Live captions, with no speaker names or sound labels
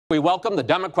We welcome the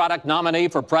Democratic nominee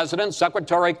for president,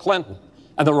 Secretary Clinton,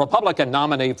 and the Republican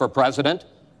nominee for president,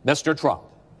 Mr. Trump.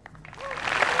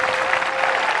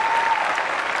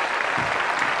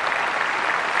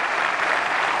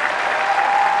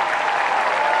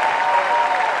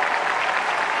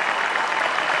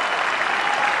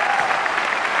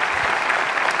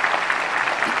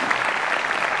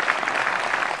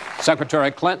 Secretary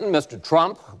Clinton, Mr.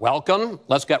 Trump, welcome.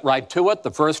 Let's get right to it.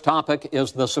 The first topic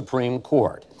is the Supreme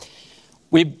Court.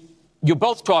 You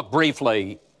both talked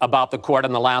briefly about the court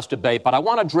in the last debate, but I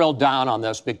want to drill down on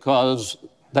this because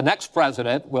the next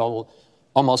president will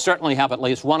almost certainly have at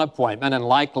least one appointment and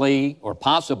likely or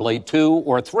possibly 2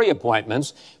 or 3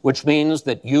 appointments, which means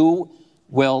that you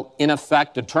will, in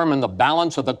effect, determine the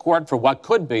balance of the court for what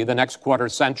could be the next quarter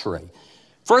century.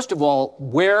 First of all,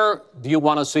 where do you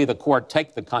want to see the court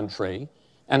take the country?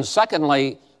 And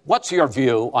secondly, what's your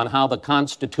view on how the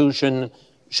Constitution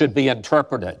should be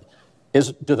interpreted?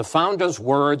 Do the founders'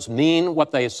 words mean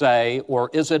what they say, or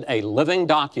is it a living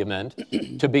document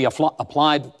to be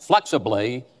applied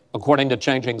flexibly according to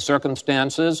changing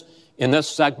circumstances? In this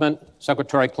segment,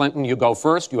 Secretary Clinton, you go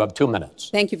first. You have 2 minutes.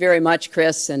 Thank you very much,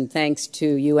 Chris, and thanks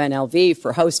to UNLV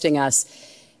for hosting us.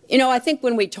 You know, I think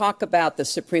when we talk about the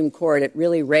Supreme Court, it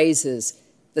really raises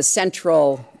the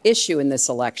central issue in this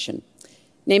election,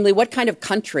 namely, what kind of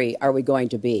country are we going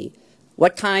to be?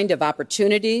 What kind of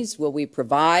opportunities will we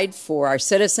provide for our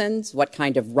citizens? What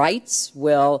kind of rights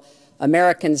will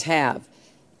Americans have?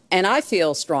 And I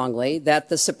feel strongly that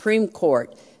the Supreme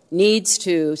Court needs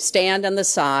to stand on the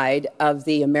side of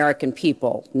the American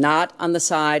people, not on the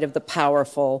side of the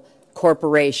powerful,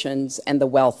 corporations, and the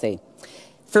wealthy.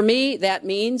 For me, that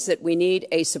means that we need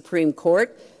a Supreme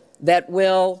Court that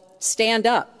will stand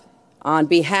up on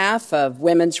behalf of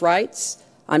women's rights,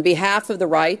 on behalf of the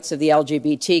rights of the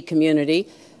LGBT community,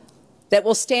 that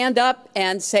will stand up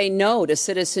and say no to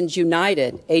Citizens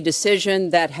United, a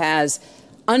decision that has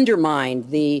undermined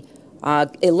the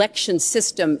election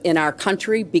system in our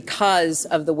country because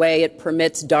of the way it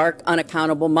permits dark,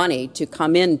 unaccountable money to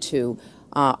come into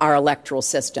our electoral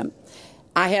system.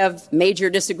 I have major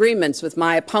disagreements with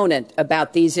my opponent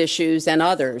about these issues and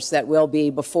others that will be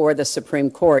before the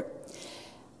Supreme Court.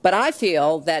 But I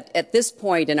feel that at this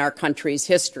point in our country's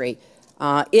history,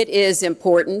 it is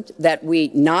important that we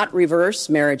not reverse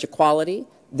marriage equality,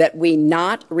 that we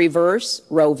not reverse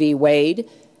Roe v. Wade,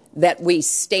 that we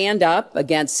stand up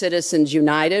against Citizens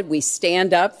United, we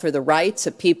stand up for the rights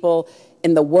of people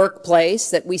in the workplace,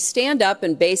 that we stand up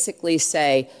and basically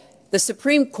say the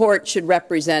Supreme Court should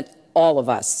represent all of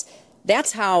us.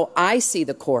 That's how I see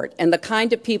the court, and the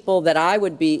kind of people that I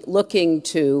would be looking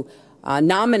to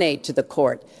nominate to the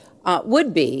court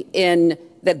would be in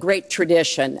the great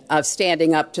tradition of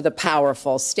standing up to the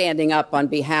powerful, standing up on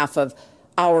behalf of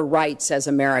our rights as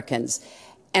Americans.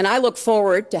 And I look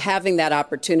forward to having that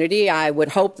opportunity. I would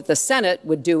hope that the Senate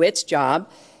would do its job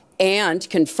and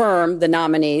confirm the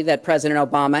nominee that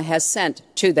President Obama has sent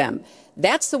to them.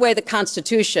 That's the way the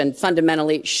Constitution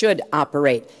fundamentally should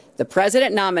operate. The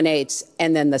President nominates,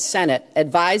 and then the Senate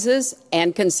advises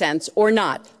and consents or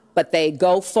not, but they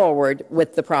go forward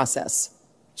with the process.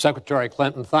 Secretary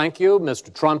Clinton, thank you.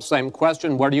 Mr. Trump, same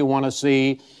question. Where do you want to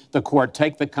see the court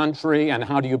take the country, and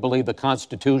how do you believe the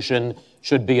Constitution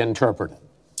should be interpreted?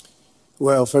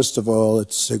 Well, first of all,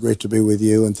 it's great to be with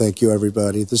you, and thank you,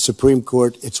 everybody. The Supreme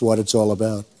Court, it's what it's all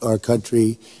about. Our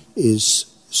country is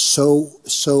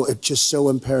it's just so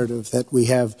imperative that we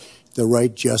have the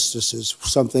right justices.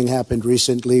 Something happened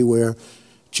recently where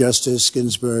Justice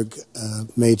Ginsburg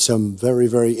made some very,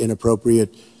 very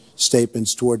inappropriate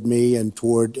statements toward me and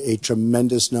toward a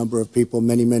tremendous number of people,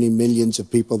 many, many millions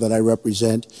of people that I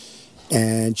represent,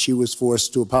 and she was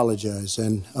forced to apologize,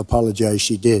 and apologize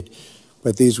she did.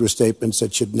 But these were statements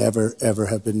that should never, ever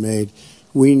have been made.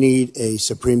 We need a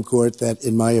Supreme Court that,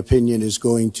 in my opinion, is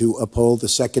going to uphold the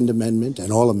Second Amendment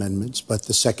and all amendments, but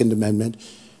the Second Amendment,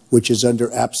 which is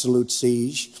under absolute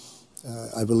siege.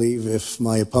 I believe if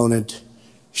my opponent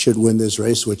should win this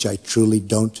race, which I truly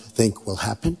don't think will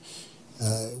happen,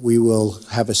 we will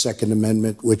have a Second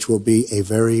Amendment which will be a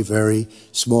very, very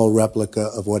small replica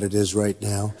of what it is right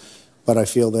now. But I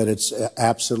feel that it's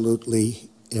absolutely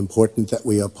important that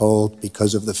we uphold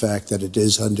because of the fact that it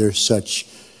is under such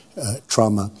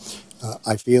trauma.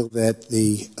 I feel that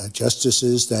the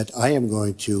justices that I am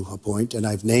going to appoint, and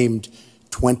I've named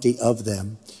 20 of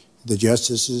them, the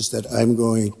justices that I'm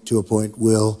going to appoint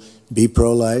will be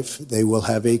pro-life. They will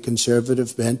have a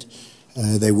conservative bent.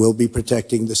 They will be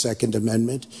protecting the Second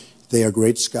Amendment. They are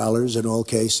great scholars in all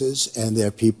cases, and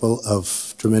they're people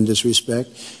of tremendous respect.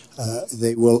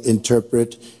 They will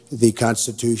interpret the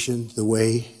Constitution the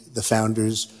way the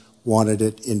founders wanted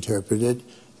it interpreted,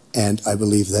 and I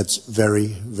believe that's very,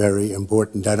 very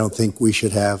important. I don't think we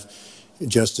should have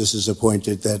justices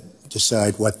appointed that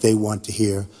decide what they want to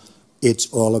hear.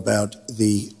 It's all about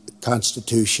the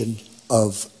Constitution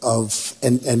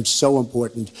and so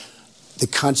important, the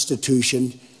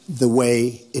Constitution, the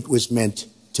way it was meant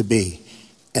to be.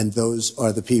 And those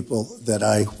are the people that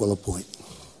I will appoint.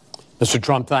 Mr.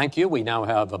 Trump, thank you. We now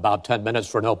have about 10 minutes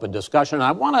for an open discussion.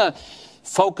 I want to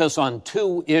focus on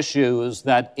two issues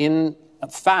that, in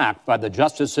fact, by the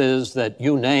justices that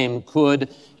you name,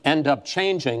 could end up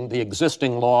changing the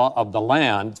existing law of the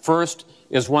land. First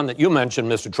is one that you mentioned,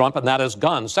 Mr. Trump, and that is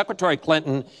guns. Secretary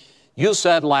Clinton, you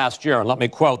said last year, and let me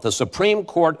quote, the Supreme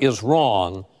Court is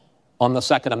wrong on the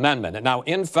Second Amendment. And now,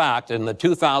 in fact, in the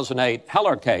 2008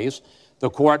 Heller case, the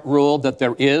court ruled that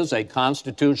there is a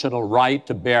constitutional right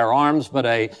to bear arms, but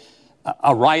a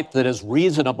right that is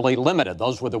reasonably limited.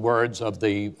 Those were the words of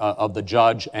the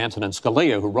judge, Antonin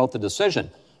Scalia, who wrote the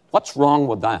decision. What's wrong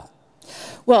with that?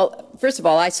 Well, first of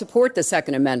all, I support the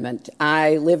Second Amendment.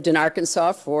 I lived in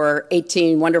Arkansas for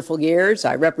 18 wonderful years.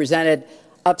 I represented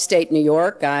upstate New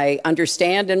York. I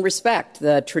understand and respect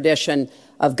the tradition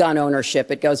of gun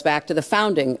ownership. It goes back to the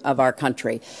founding of our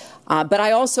country. But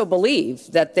I also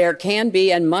believe that there can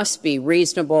be and must be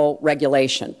reasonable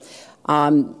regulation.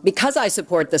 Because I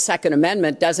support the Second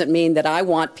Amendment doesn't mean that I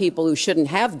want people who shouldn't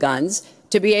have guns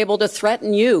to be able to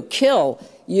threaten you, kill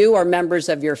you or members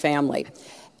of your family.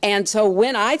 And so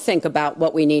when I think about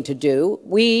what we need to do,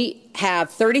 we have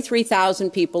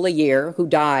 33,000 people a year who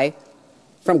die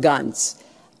from guns.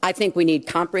 I think we need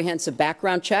comprehensive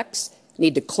background checks,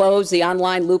 need to close the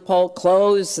online loophole,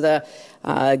 close the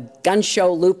gun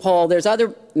show loophole. There's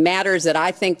other matters that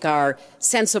I think are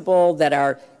sensible, that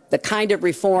are the kind of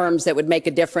reforms that would make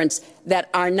a difference, that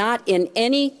are not in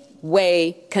any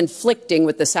way conflicting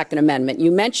with the Second Amendment.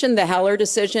 You mentioned the Heller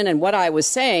decision, and what I was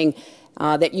saying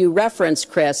that you referenced,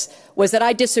 Chris, was that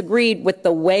I disagreed with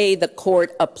the way the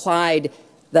court applied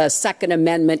the Second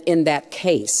Amendment in that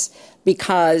case,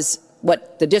 because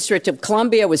what the District of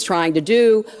Columbia was trying to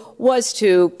do was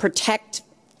to protect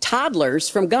toddlers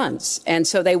from guns. And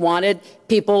so they wanted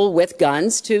people with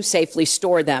guns to safely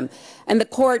store them. And the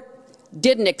court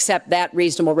didn't accept that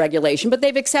reasonable regulation, but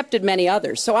they've accepted many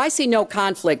others. So I see no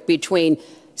conflict between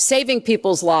saving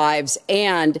people's lives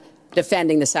and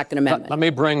defending the Second Amendment. Let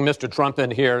me bring Mr. Trump in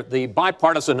here. The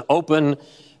bipartisan open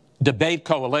debate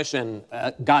coalition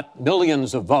got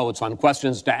millions of votes on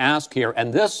questions to ask here,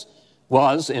 and this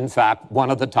was, in fact, one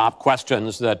of the top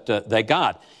questions that they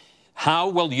got. How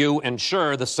will you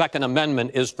ensure the Second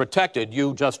Amendment is protected?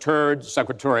 You just heard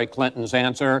Secretary Clinton's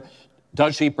answer.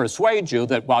 Does she persuade you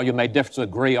that while you may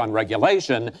disagree on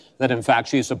regulation, that in fact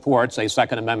she supports a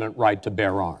Second Amendment right to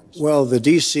bear arms? Well, the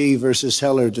D.C. versus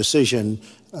Heller decision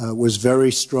was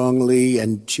very strongly,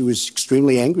 and she was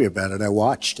extremely angry about it. I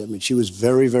watched. I mean, she was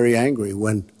very, very angry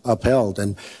when upheld.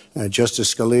 And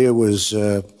Justice Scalia was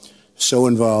so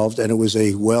involved, and it was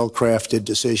a well-crafted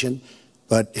decision.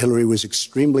 But Hillary was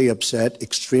extremely upset,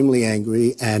 extremely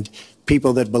angry, and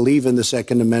people that believe in the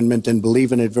Second Amendment and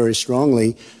believe in it very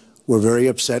strongly were very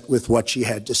upset with what she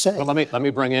had to say. Well, let me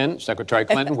bring in Secretary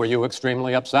Clinton. Were you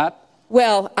extremely upset?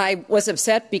 Well, I was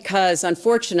upset because,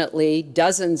 unfortunately,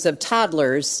 dozens of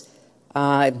toddlers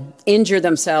injure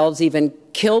themselves, even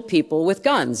kill people with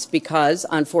guns, because,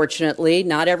 unfortunately,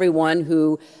 not everyone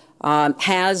who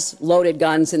has loaded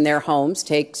guns in their homes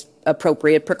takes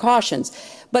appropriate precautions.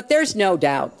 But there's no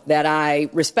doubt that I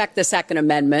respect the Second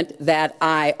Amendment, that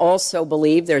I also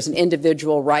believe there's an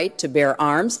individual right to bear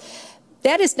arms.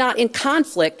 That is not in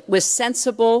conflict with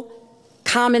sensible,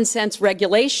 common sense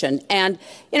regulation. And,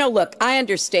 you know, look, I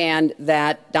understand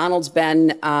that Donald's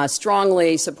been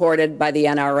strongly supported by the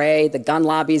NRA. The gun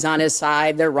lobby's on his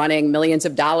side. They're running millions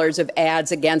of dollars of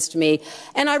ads against me.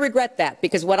 And I regret that,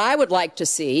 because what I would like to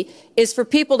see is for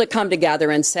people to come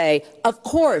together and say, of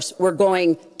course, we're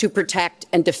going to protect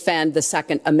and defend the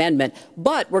Second Amendment,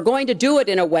 but we're going to do it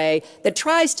in a way that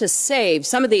tries to save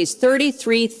some of these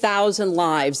 33,000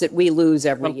 lives that we lose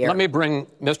every year. Let me bring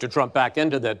Mr. Trump back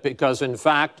into that, because, in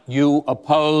fact, you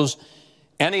oppose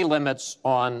any limits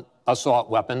on assault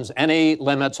weapons, any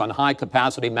limits on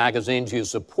high-capacity magazines. You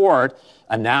support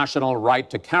a national right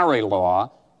to carry law.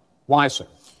 Why, sir?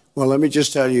 Well, let me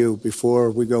just tell you,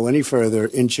 before we go any further,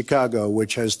 in Chicago,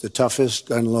 which has the toughest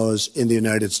gun laws in the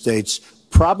United States,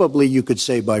 probably you could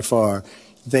say by far,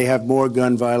 they have more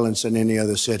gun violence than any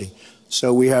other city.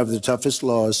 So we have the toughest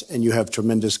laws, and you have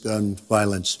tremendous gun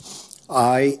violence.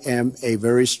 I am a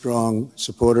very strong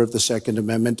supporter of the Second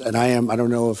Amendment, and I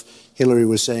don't know if Hillary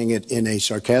was saying it in a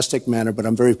sarcastic manner, but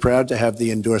I'm very proud to have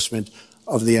the endorsement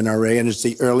of the NRA, and it's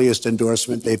the earliest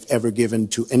endorsement they've ever given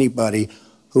to anybody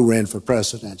who ran for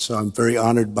president. So I'm very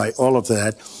honored by all of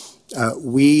that.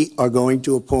 We are going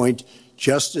to appoint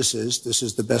justices. This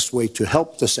is the best way to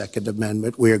help the Second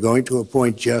Amendment. We are going to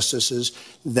appoint justices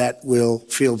that will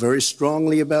feel very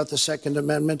strongly about the Second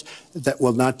Amendment, that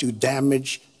will not do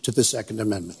damage to the Second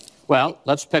Amendment. Well,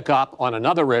 let's pick up on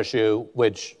another issue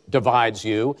which divides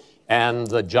you and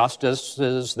the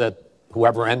justices that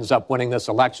whoever ends up winning this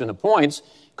election appoints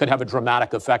could have a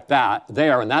dramatic effect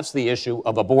there, and that's the issue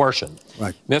of abortion.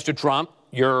 Right. Mr. Trump,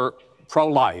 you're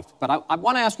pro-life, but I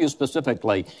want to ask you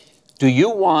specifically, do you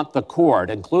want the court,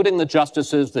 including the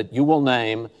justices that you will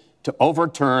name, to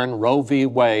overturn Roe v.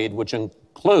 Wade, which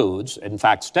includes, in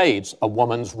fact, states a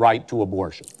woman's right to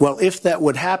abortion? Well, if that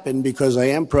would happen, because I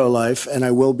am pro-life and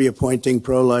I will be appointing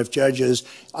pro-life judges,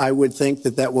 I would think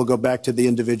that that will go back to the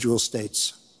individual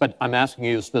states. But I'm asking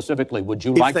you specifically, would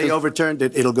you like to... If they overturned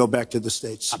it, it'll go back to the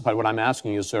states. But what I'm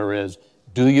asking you, sir, is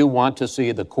do you want to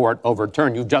see the court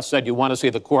overturn? You just said you want to see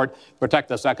the court protect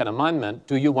the Second Amendment.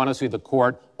 Do you want to see the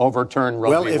court overturn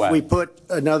Roe v. Wade? Well, if we put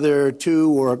another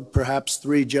 2 or perhaps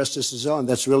 3 justices on,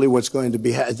 that's really what's going to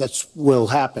be, that will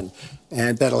happen.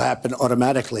 And that'll happen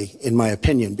automatically, in my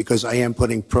opinion, because I am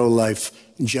putting pro-life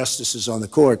justices on the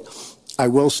court. I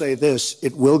will say this,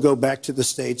 it will go back to the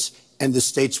states, and the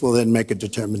states will then make a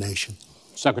determination.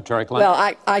 Secretary Clinton.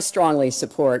 Well, I strongly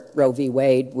support Roe v.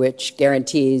 Wade, which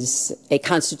guarantees a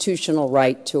constitutional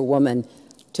right to a woman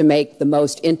to make the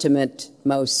most intimate,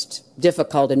 most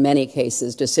difficult in many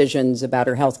cases, decisions about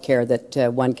her health care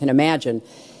that one can imagine.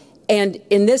 And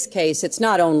in this case, it's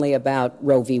not only about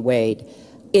Roe v. Wade.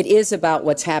 It is about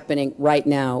what's happening right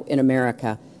now in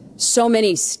America. So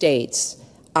many states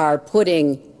are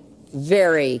putting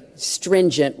very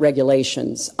stringent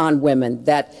regulations on women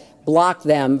that block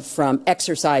them from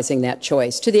exercising that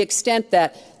choice, to the extent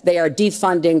that they are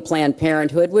defunding Planned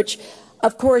Parenthood, which,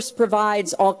 of course,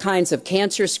 provides all kinds of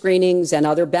cancer screenings and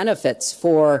other benefits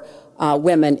for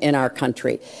women in our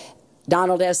country.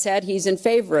 Donald has said he's in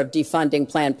favor of defunding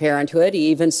Planned Parenthood. He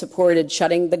even supported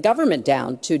shutting the government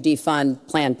down to defund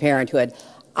Planned Parenthood.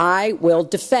 I will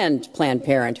defend Planned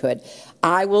Parenthood.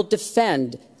 I will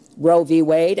defend Roe v.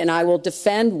 Wade, and I will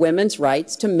defend women's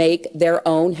rights to make their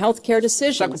own health care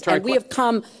decisions. And we have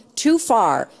come too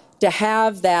far to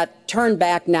have that turned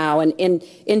back now. And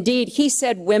indeed, he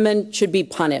said women should be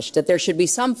punished, that there should be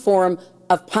some form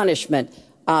of punishment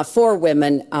for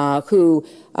women who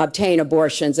obtain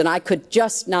abortions. And I could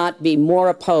just not be more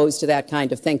opposed to that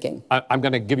kind of thinking. I'm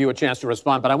going to give you a chance to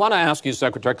respond, but I want to ask you,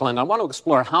 Secretary Clinton, I want to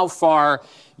explore how far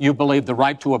you believe the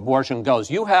right to abortion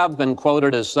goes. You have been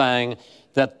quoted as saying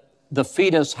that the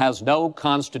fetus has no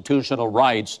constitutional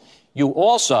rights. You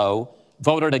also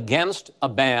voted against a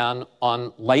ban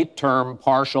on late-term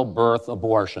partial birth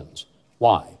abortions.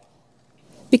 Why?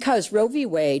 Because Roe v.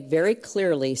 Wade very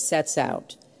clearly sets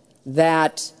out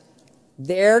that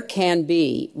there can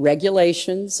be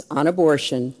regulations on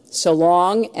abortion so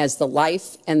long as the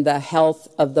life and the health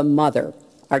of the mother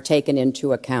are taken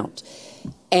into account.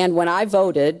 And when I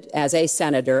voted as a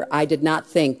senator, I did not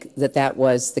think that that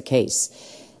was the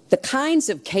case. The kinds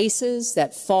of cases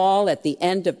that fall at the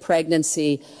end of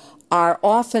pregnancy are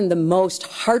often the most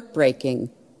heartbreaking,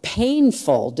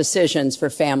 painful decisions for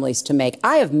families to make.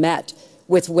 I have met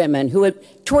with women who,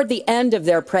 toward the end of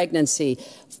their pregnancy,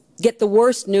 get the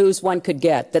worst news one could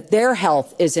get, that their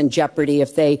health is in jeopardy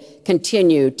if they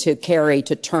continue to carry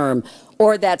to term,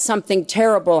 or that something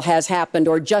terrible has happened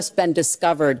or just been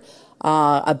discovered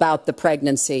about the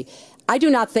pregnancy. I do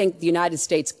not think the United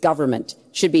States government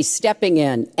should be stepping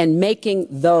in and making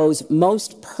those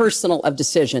most personal of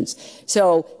decisions.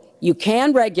 So you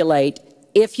can regulate,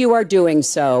 if you are doing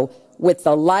so, with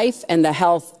the life and the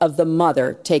health of the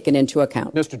mother taken into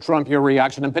account. Mr. Trump, your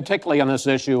reaction, and particularly on this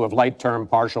issue of late-term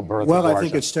partial birth abortion. Well, I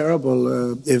think it's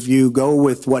terrible. If you go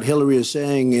with what Hillary is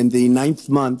saying, in the 9th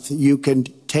month, you can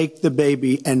take the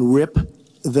baby and rip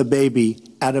the baby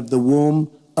out of the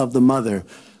womb of the mother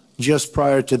just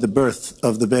prior to the birth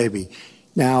of the baby.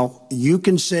 Now, you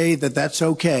can say that that's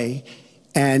okay,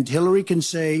 and Hillary can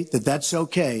say that that's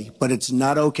okay, but it's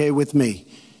not okay with me.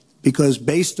 Because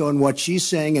based on what she's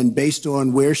saying and based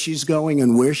on where she's going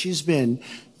and where she's been,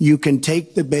 you can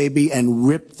take the baby and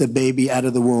rip the baby out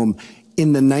of the womb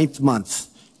in the 9th month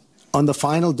on the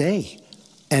final day.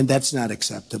 And that's not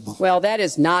acceptable. Well, that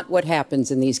is not what happens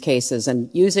in these cases.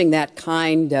 And using that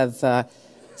kind of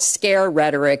scare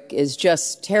rhetoric is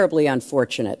just terribly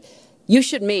unfortunate. You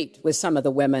should meet with some of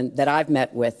the women that I've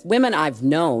met with, women I've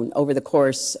known over the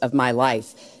course of my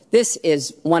life. This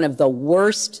is one of the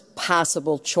worst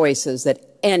possible choices that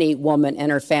any woman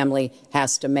and her family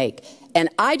has to make. And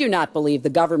I do not believe the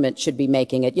government should be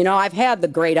making it. You know, I've had the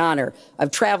great honor of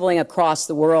traveling across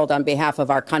the world on behalf of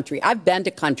our country. I've been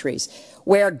to countries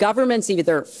where governments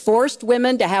either forced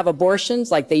women to have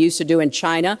abortions like they used to do in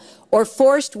China, or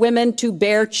forced women to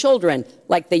bear children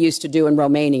like they used to do in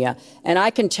Romania. And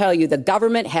I can tell you the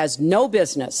government has no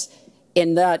business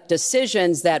in the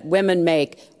decisions that women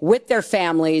make with their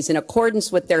families in accordance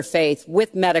with their faith,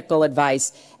 with medical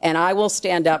advice, and I will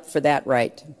stand up for that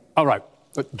right. All right.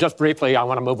 But just briefly, I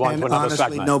want to move on to another honestly,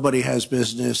 segment. Nobody has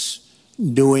business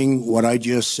doing what I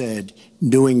just said,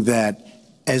 doing that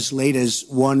as late as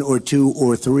 1 or 2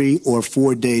 or 3 or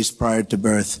 4 days prior to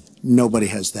birth. Nobody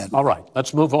has that. All right.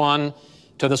 Let's move on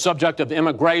to the subject of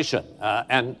immigration.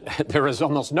 And there is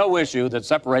almost no issue that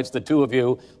separates the two of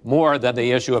you more than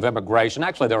the issue of immigration.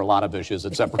 Actually, there are a lot of issues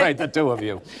that separate the two of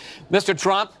you. Mr.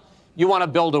 Trump, you want to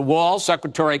build a wall.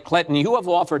 Secretary Clinton, you have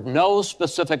offered no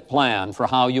specific plan for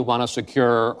how you want to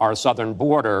secure our southern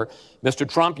border. Mr.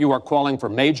 Trump, you are calling for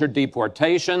major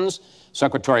deportations.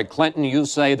 Secretary Clinton, you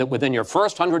say that within your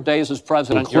first 100 days as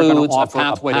president, you're going to offer a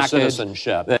pathway to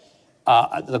citizenship.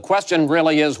 The question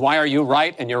really is, why are you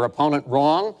right and your opponent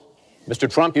wrong? Mr.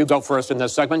 Trump, you go first in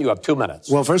this segment. You have 2 minutes.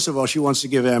 Well, first of all, she wants to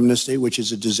give amnesty, which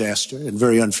is a disaster and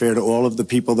very unfair to all of the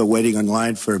people that are waiting in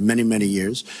line for many, many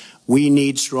years. We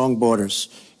need strong borders.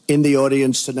 In the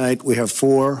audience tonight, we have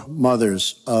 4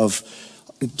 mothers of,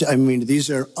 I mean, these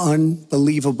are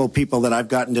unbelievable people that I've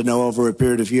gotten to know over a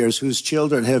period of years whose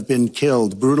children have been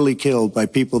killed, brutally killed by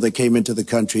people that came into the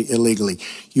country illegally.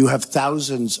 You have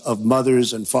thousands of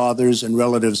mothers and fathers and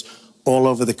relatives all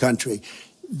over the country.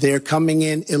 They're coming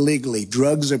in illegally.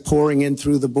 Drugs are pouring in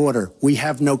through the border. We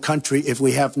have no country if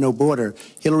we have no border.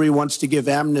 Hillary wants to give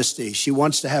amnesty. She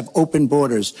wants to have open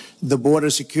borders. The border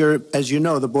secure, as you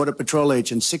know, the Border Patrol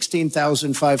agents,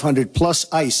 16,500 plus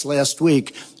ICE last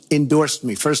week endorsed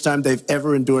me. First time they've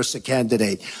ever endorsed a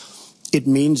candidate. It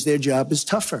means their job is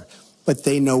tougher, but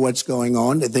they know what's going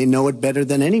on. They know it better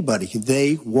than anybody.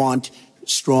 They want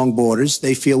strong borders.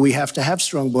 They feel we have to have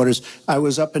strong borders. I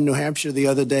was up in New Hampshire the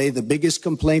other day. The biggest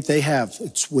complaint they have,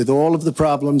 it's with all of the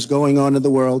problems going on in the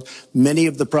world, many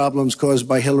of the problems caused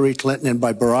by Hillary Clinton and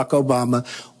by Barack Obama,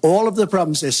 all of the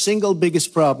problems, their single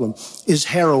biggest problem is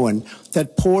heroin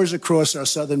that pours across our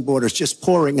southern borders, just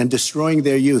pouring and destroying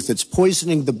their youth. It's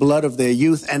poisoning the blood of their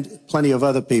youth and plenty of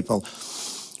other people.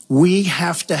 We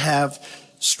have to have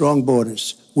strong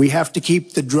borders. We have to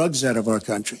keep the drugs out of our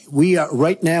country.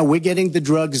 Right now, we're getting the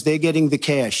drugs, they're getting the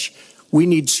cash. We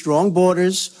need strong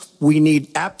borders. We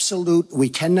need we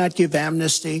cannot give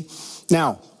amnesty.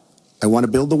 Now, I want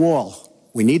to build the wall.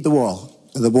 We need the wall.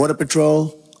 The Border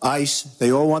Patrol, ICE,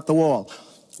 they all want the wall.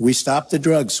 We stop the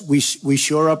drugs. We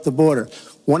shore up the border.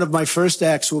 One of my first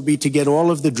acts will be to get all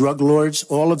of the drug lords,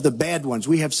 all of the bad ones.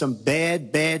 We have some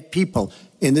bad people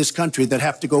in this country that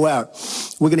have to go out.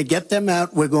 We're going to get them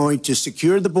out. We're going to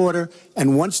secure the border.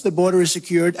 And once the border is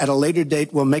secured, at a later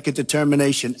date, we'll make a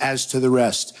determination as to the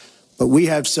rest. But we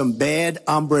have some bad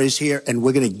hombres here, and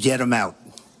we're going to get them out.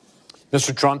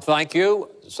 Mr. Trump, thank you.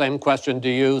 Same question to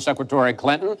you, Secretary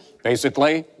Clinton.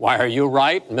 Basically, why are you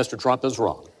right and Mr. Trump is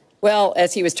wrong? Well,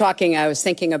 as he was talking, I was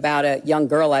thinking about a young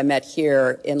girl I met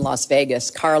here in Las Vegas,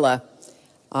 Carla,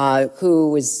 who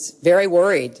was very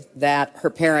worried that her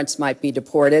parents might be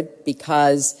deported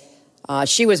because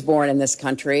she was born in this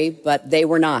country, but they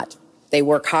were not. They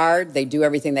work hard. They do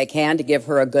everything they can to give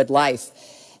her a good life.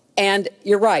 And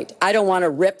you're right. I don't want to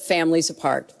rip families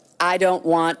apart. I don't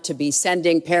want to be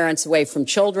sending parents away from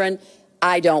children.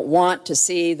 I don't want to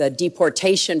see the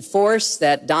deportation force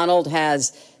that Donald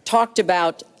has talked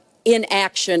about in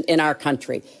action in our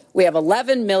country. We have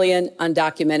 11 million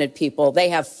undocumented people. They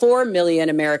have 4 million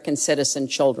American citizen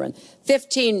children,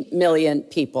 15 million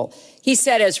people. He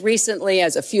said as recently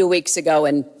as a few weeks ago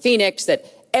in Phoenix that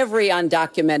every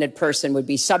undocumented person would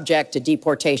be subject to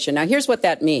deportation. Now, here's what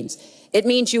that means. It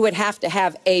means you would have to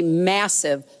have a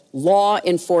massive law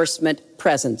enforcement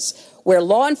presence, where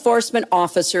law enforcement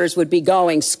officers would be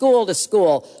going school to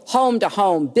school, home to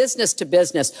home, business to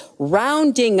business,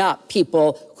 rounding up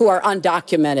people who are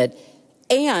undocumented.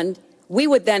 And we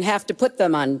would then have to put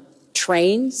them on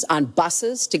trains, on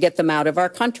buses to get them out of our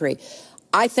country.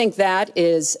 I think that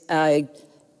is an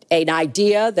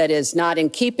idea that is not in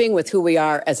keeping with who we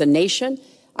are as a nation.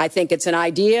 I think it's an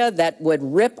idea that would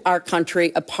rip our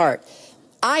country apart.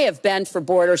 I have been for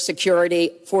border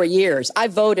security for years. I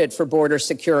voted for border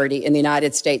security in the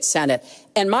United States Senate.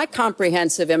 And my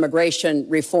comprehensive immigration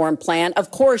reform plan, of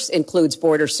course, includes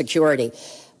border security.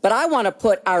 But I want to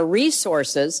put our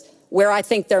resources where I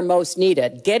think they're most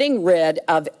needed, getting rid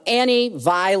of any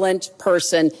violent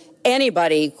person,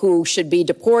 anybody who should be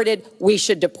deported. We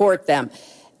should deport them.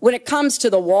 When it comes to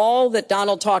the wall that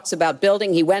Donald talks about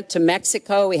building, he went to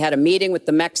Mexico. He had a meeting with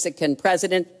the Mexican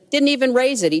president, didn't even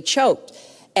raise it. He choked,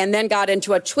 and then got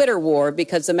into a Twitter war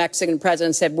because the Mexican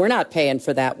president said, we're not paying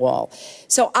for that wall.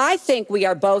 So I think we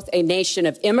are both a nation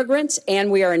of immigrants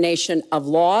and we are a nation of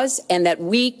laws, and that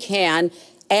we can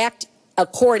act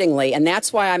accordingly. And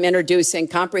that's why I'm introducing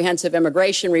comprehensive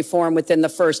immigration reform within the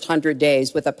first 100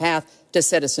 days with a path to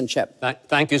citizenship.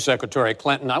 Thank you, Secretary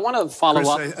Clinton. I want to follow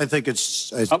up. I think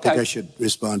I should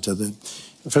respond to that.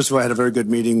 First of all, I had a very good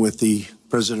meeting with the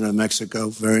president of Mexico.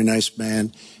 Very nice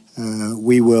man.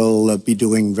 We will be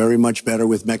doing very much better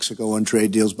with Mexico on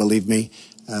trade deals, believe me.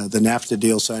 The NAFTA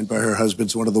deal signed by her husband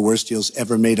is one of the worst deals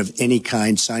ever made of any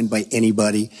kind, signed by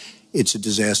anybody. It's a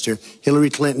disaster. Hillary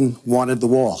Clinton wanted the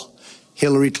wall.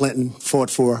 Hillary Clinton fought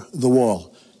for the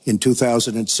wall in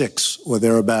 2006 or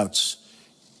thereabouts.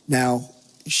 Now,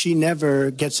 she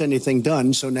never gets anything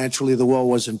done, so naturally the wall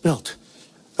wasn't built.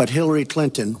 But Hillary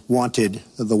Clinton wanted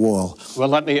the wall. Well,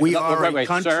 let me. We are a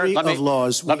country of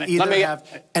laws.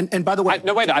 And by the way,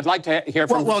 no, wait. I'd like to hear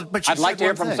from. I'd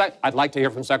like to hear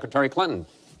from Secretary Clinton.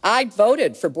 I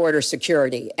voted for border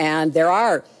security, and there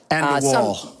are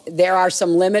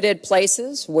some limited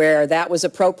places where that was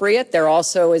appropriate. There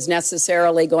also is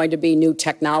necessarily going to be new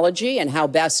technology and how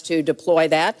best to deploy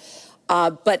that.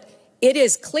 But it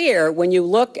is clear when you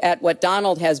look at what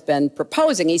Donald has been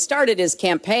proposing. He started his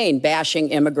campaign bashing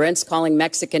immigrants, calling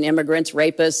Mexican immigrants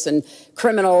rapists and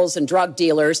criminals and drug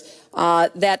dealers,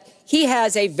 that he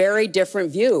has a very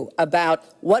different view about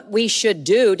what we should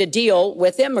do to deal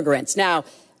with immigrants. Now,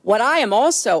 what I am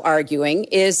also arguing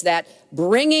is that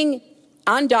bringing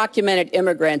undocumented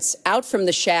immigrants out from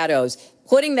the shadows,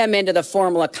 putting them into the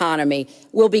formal economy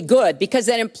will be good, because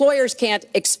then employers can't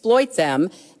exploit them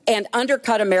and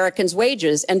undercut Americans'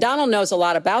 wages. And Donald knows a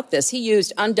lot about this. He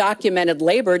used undocumented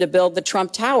labor to build the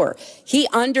Trump Tower. He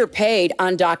underpaid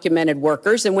undocumented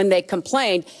workers, and when they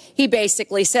complained, he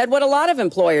basically said what a lot of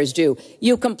employers do.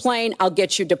 You complain, I'll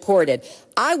get you deported.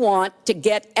 I want to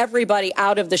get everybody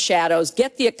out of the shadows,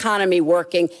 get the economy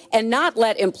working, and not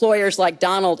let employers like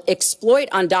Donald exploit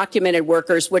undocumented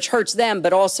workers, which hurts them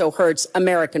but also hurts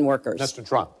American workers. Mr.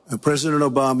 Trump. President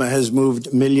Obama has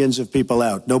moved millions of people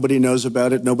out. Nobody knows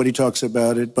about it. Nobody talks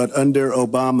about it. But under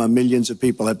Obama, millions of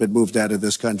people have been moved out of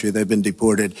this country. They've been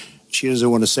deported. She doesn't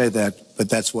want to say that, but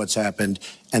that's what's happened,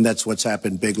 and that's what's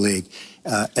happened big league.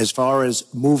 As far as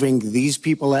moving these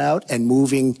people out and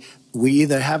moving, we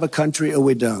either have a country or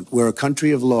we don't. We're a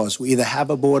country of laws. We either have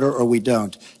a border or we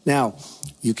don't. Now,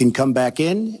 you can come back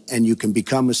in and you can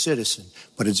become a citizen,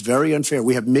 but it's very unfair.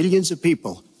 We have millions of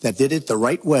people that did it the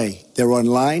right way. They're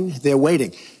online. They're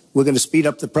waiting. We're going to speed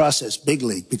up the process, big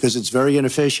league, because it's very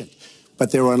inefficient.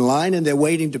 But they're online and they're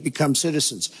waiting to become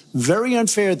citizens. Very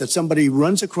unfair that somebody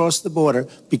runs across the border,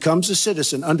 becomes a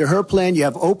citizen. Under her plan, you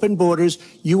have open borders.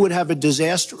 You would have a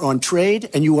disaster on trade,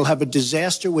 and you will have a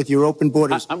disaster with your open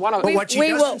borders. But what she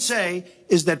doesn't say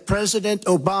is that President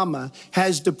Obama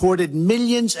has deported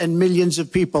millions and millions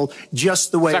of people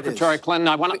just the way Secretary it is. Clinton,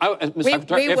 I want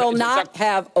to... We will not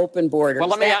have open borders.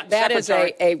 Well, that is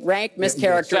a rank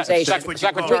mischaracterization.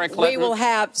 Secretary Clinton. We will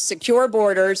have secure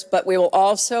borders, but we will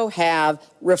also have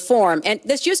reform. And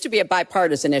this used to be a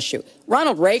bipartisan issue.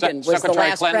 Ronald Reagan was the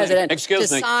last president to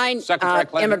sign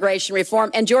immigration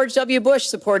reform, and George W. Bush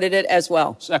supported it as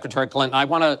well. Secretary Clinton, I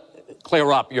want to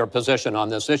clear up your position on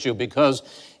this issue, because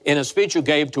in a speech you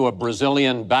gave to a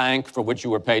Brazilian bank for which you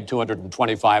were paid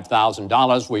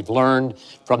 $225,000, we've learned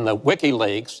from the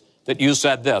WikiLeaks that you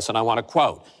said this, and I want to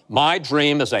quote, "My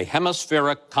dream is a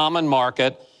hemispheric common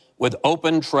market with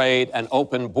open trade and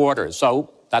open borders."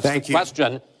 So that's the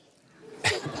question.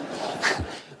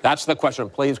 That's the question.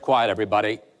 Please quiet,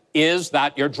 everybody. Is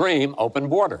that your dream, open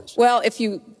borders? Well, if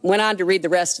you went on to read the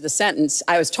rest of the sentence,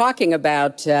 I was talking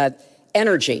about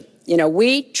energy. You know,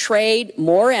 we trade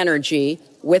more energy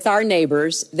with our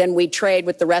neighbors than we trade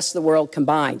with the rest of the world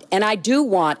combined. And I do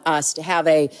want us to have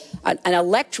an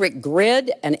electric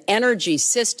grid, an energy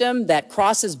system that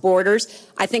crosses borders.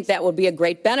 I think that will be a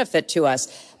great benefit to us.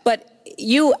 But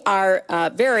you are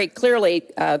very clearly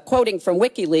quoting from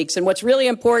WikiLeaks. And what's really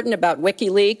important about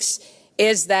WikiLeaks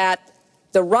is that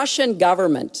the Russian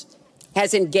government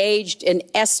has engaged in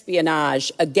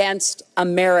espionage against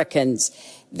Americans.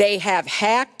 They have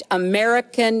hacked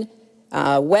American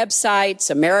websites,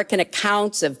 American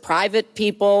accounts of private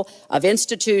people, of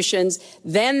institutions.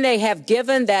 Then they have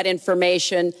given that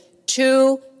information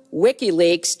to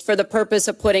WikiLeaks for the purpose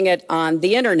of putting it on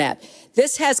the internet.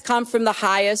 This has come from the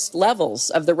highest levels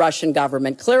of the Russian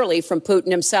government, clearly from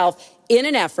Putin himself, in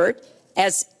an effort,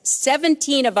 as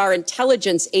 17 of our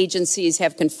intelligence agencies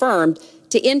have confirmed,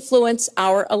 to influence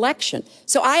our election.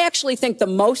 So I actually think the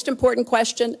most important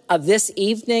question of this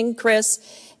evening, Chris,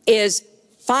 is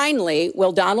finally,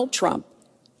 will Donald Trump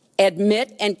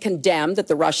admit and condemn that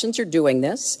the Russians are doing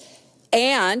this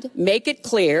and make it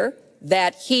clear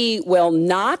that he will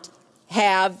not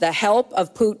have the help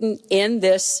of Putin in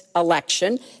this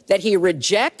election, that he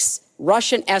rejects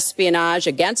Russian espionage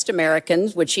against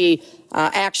Americans, which he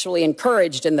actually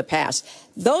encouraged in the past.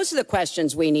 Those are the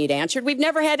questions we need answered. We've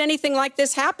never had anything like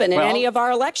this happen in any of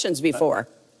our elections before.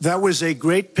 That was a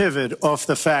great pivot off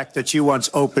the fact that she wants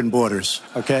open borders,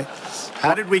 okay?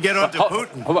 How did we get onto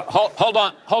Putin? Hold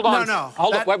on.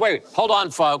 No. Wait. Hold on,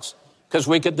 folks, because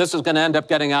this is going to end up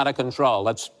getting out of control.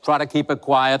 Let's try to keep it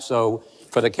quiet for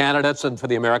the candidates and for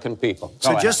the American people.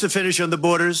 So just to finish on the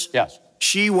borders. Yes.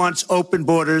 She wants open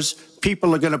borders.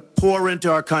 People are going to pour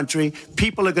into our country.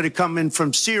 People are going to come in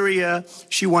from Syria.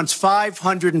 She wants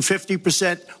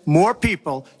 550% more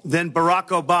people than Barack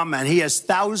Obama. And he has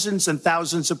thousands and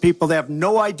thousands of people. They have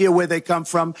no idea where they come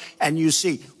from. And you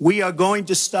see, we are going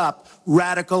to stop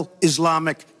radical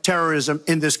Islamic terrorism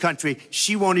in this country.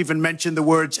 She won't even mention the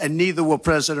words, and neither will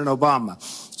President Obama.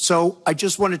 So I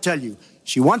just want to tell you,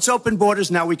 she wants open borders.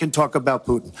 Now we can talk about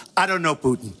Putin. I don't know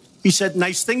Putin. He said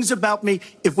nice things about me.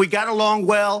 If we got along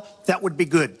well, that would be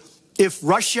good. If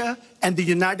Russia and the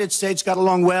United States got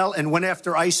along well and went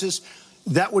after ISIS,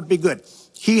 that would be good.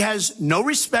 He has no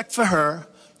respect for her.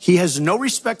 He has no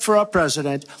respect for our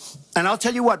president. And I'll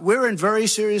tell you what, we're in very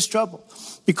serious trouble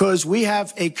because we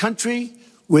have a country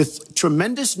with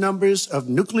tremendous numbers of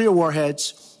nuclear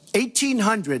warheads,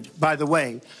 1,800, by the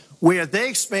way, where they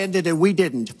expanded and we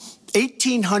didn't.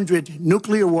 1,800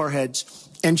 nuclear warheads.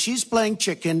 And she's playing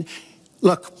chicken.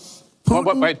 Look,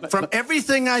 Putin, from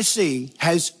everything I see,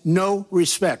 has no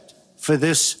respect for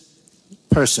this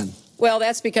person. Well,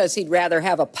 that's because he'd rather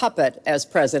have a puppet as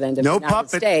president of the United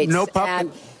States. No puppet.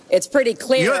 And it's pretty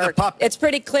clear. You're the puppet. It's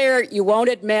pretty clear you won't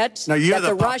admit that the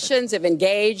puppet. Russians have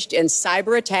engaged in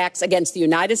cyber attacks against the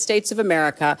United States of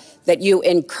America, that you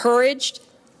encouraged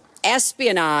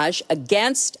espionage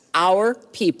against our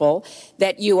people,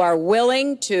 that you are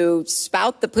willing to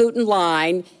spout the Putin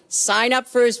line, sign up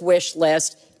for his wish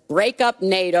list, break up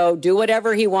NATO, do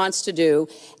whatever he wants to do,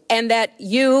 and that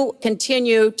you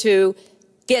continue to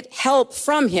get help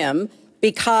from him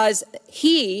because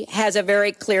he has a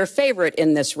very clear favorite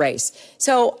in this race.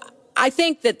 So I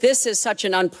think that this is such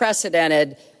an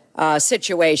unprecedented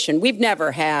situation. We've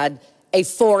never had a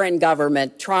foreign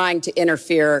government trying to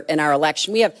interfere in our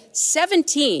election. We have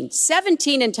 17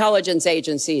 intelligence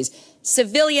agencies,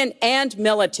 civilian and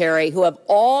military, who have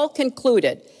all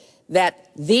concluded that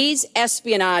these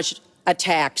espionage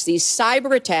attacks, these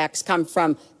cyber attacks, come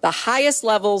from the highest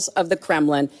levels of the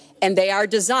Kremlin, and they are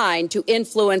designed to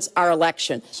influence our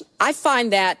election. I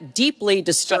find that deeply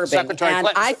disturbing, and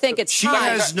I think it's time. She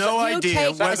has no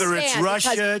idea whether it's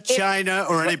Russia, China,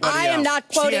 or anybody else. I am not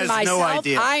quoting myself. No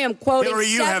idea. I am quoting Hillary,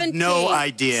 you 17. Have no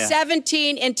idea.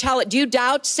 17 do you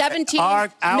doubt 17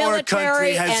 our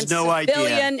military has and no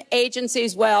civilian idea.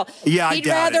 agencies? Well, yeah, he'd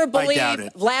rather believe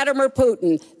Vladimir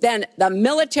Putin than the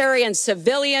military and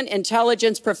civilian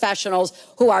intelligence professionals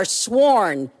who are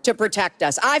sworn to protect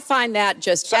us. I find that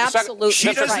just absolutely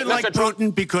She doesn't like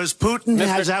Putin because Putin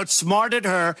has outsmarted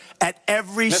her at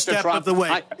every step of the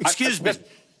way. Excuse me.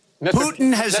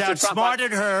 Putin has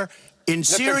outsmarted her in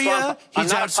Syria.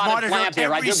 He's outsmarted her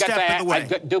every step of the way.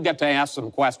 I do get to ask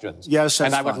some questions. Yes,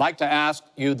 that's And I would like to ask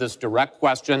you this direct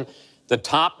question. The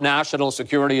top national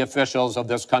security officials of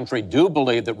this country do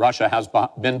believe that Russia has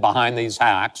been behind these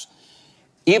hacks.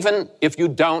 Even if you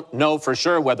don't know for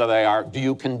sure whether they are, do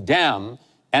you condemn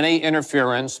any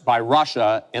interference by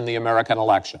Russia in the American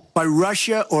election? By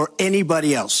Russia or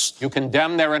anybody else? You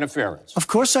condemn their interference? Of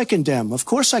course I condemn. Of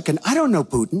course I can. I don't know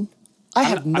Putin. I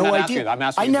have no idea.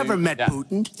 I never met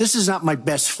Putin. This is not my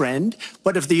best friend.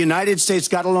 But if the United States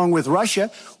got along with Russia,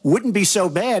 wouldn't be so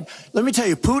bad. Let me tell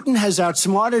you, Putin has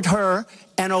outsmarted her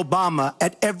and Obama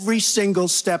at every single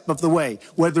step of the way.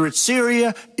 Whether it's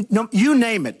Syria, you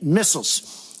name it,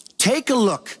 missiles. Take a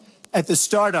look at the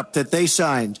startup that they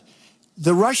signed.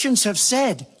 The Russians have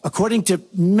said, according to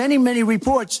many, many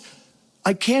reports,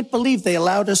 I can't believe they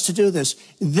allowed us to do this.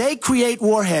 They create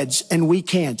warheads and we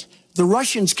can't. The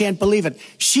Russians can't believe it.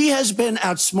 She has been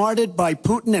outsmarted by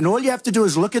Putin, and all you have to do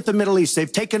is look at the Middle East. They've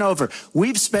taken over.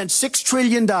 We've spent $6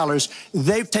 trillion.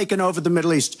 They've taken over the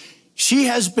Middle East. She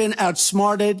has been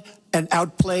outsmarted and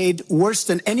outplayed worse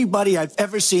than anybody I've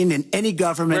ever seen in any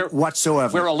government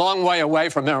whatsoever. We're a long way away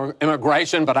from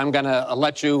immigration, but I'm going to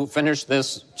let you finish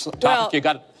this topic. Well, you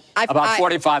got about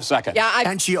 45 seconds. Yeah,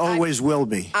 and she always will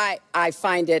be. I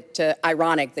find it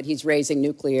ironic that he's raising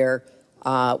nuclear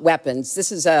weapons.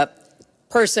 This is a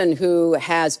person who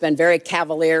has been very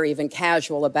cavalier, even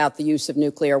casual, about the use of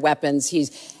nuclear weapons.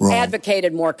 He's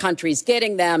advocated more countries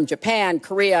getting them, Japan,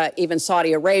 Korea, even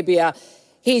Saudi Arabia.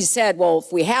 He's said, well,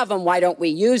 if we have them, why don't we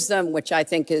use them, which I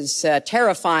think is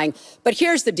terrifying. But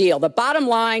here's the deal. The bottom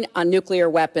line on nuclear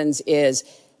weapons is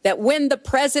that when the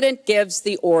president gives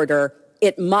the order,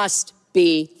 it must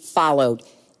be followed.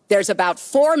 There's about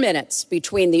 4 minutes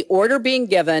between the order being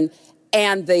given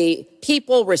and the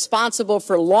people responsible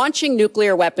for launching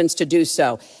nuclear weapons to do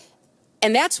so.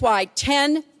 And that's why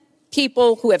 10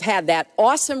 people who have had that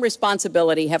awesome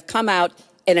responsibility have come out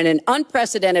and in an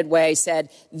unprecedented way said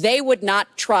they would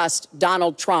not trust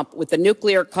Donald Trump with the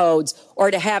nuclear codes or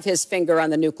to have his finger on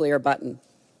the nuclear button.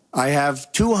 I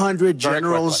have 200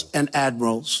 generals and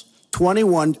admirals,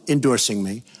 21 endorsing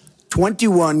me,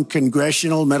 21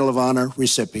 Congressional Medal of Honor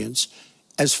recipients.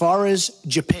 As far as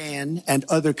Japan and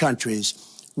other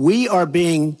countries, we are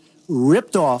being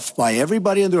ripped off by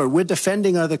everybody in the world. We're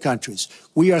defending other countries.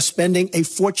 We are spending a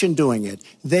fortune doing it.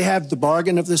 They have the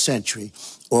bargain of the century.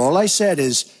 All I said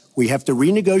is we have to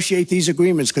renegotiate these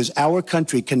agreements because our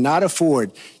country cannot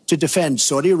afford to defend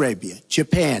Saudi Arabia,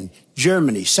 Japan,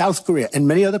 Germany, South Korea, and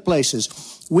many other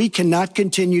places. We cannot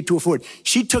continue to afford.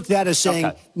 She took that as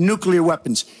saying nuclear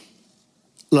weapons.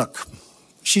 Look,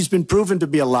 she's been proven to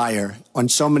be a liar on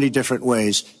so many different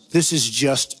ways. This is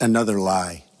just another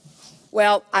lie.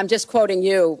 Well, I'm just quoting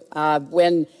you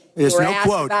when there's you were no asked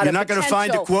quote. about You're not going to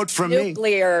find a quote from me.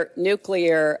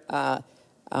 Nuclear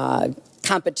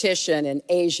competition in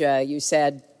Asia. You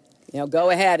said, you know, go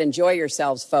ahead, enjoy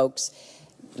yourselves, folks.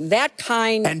 That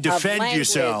kind and defend of language,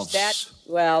 yourselves.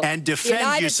 And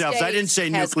defend yourselves. I didn't say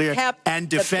nuclear. And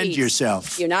defend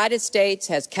yourself. The United States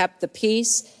has kept the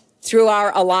peace through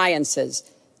our alliances.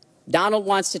 Donald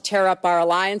wants to tear up our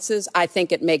alliances. I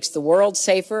think it makes the world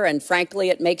safer, and frankly,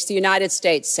 it makes the United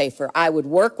States safer. I would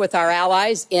work with our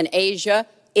allies in Asia,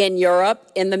 in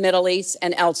Europe, in the Middle East,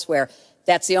 and elsewhere.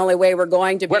 That's the only way we're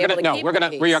going to be able to keep the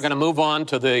peace. We are going to move on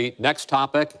to the next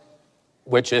topic,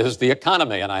 which is the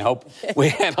economy, and I hope we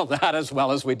handle that as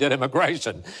well as we did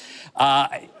immigration.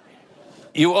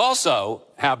 You also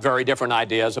have very different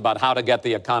ideas about how to get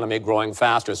the economy growing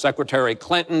faster. Secretary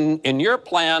Clinton, in your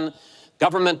plan,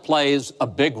 government plays a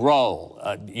big role.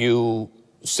 You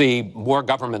see more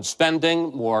government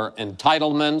spending, more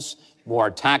entitlements,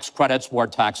 more tax credits, more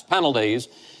tax penalties.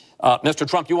 Mr.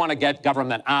 Trump, you want to get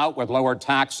government out with lower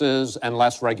taxes and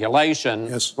less regulation.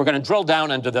 Yes. We're going to drill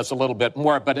down into this a little bit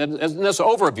more, but in this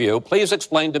overview, please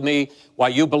explain to me why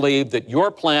you believe that your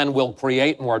plan will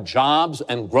create more jobs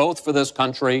and growth for this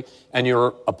country and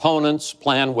your opponent's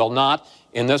plan will not.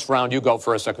 In this round, you go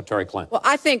first, Secretary Clinton. Well,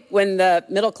 I think when the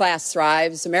middle class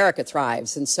thrives, America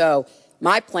thrives. And so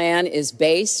my plan is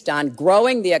based on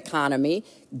growing the economy,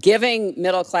 giving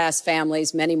middle class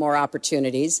families many more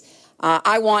opportunities.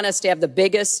 I want us to have the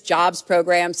biggest jobs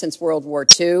program since World War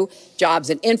II,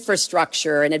 jobs in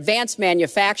infrastructure and advanced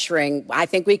manufacturing. I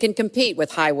think we can compete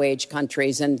with high-wage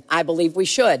countries, and I believe we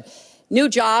should. New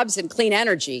jobs and clean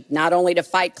energy, not only to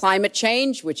fight climate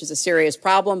change, which is a serious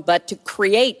problem, but to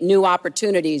create new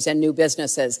opportunities and new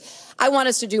businesses. I want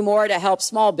us to do more to help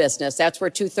small business. That's where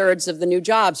 2/3 of the new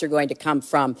jobs are going to come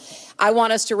from. I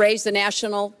want us to raise the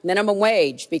national minimum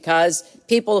wage because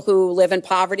people who live in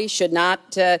poverty should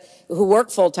not, who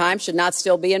work full-time should not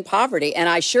still be in poverty. And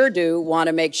I sure do want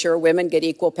to make sure women get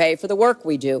equal pay for the work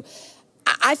we do.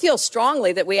 I feel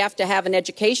strongly that we have to have an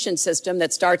education system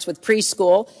that starts with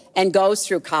preschool and goes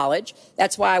through college.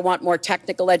 That's why I want more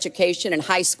technical education in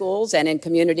high schools and in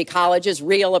community colleges,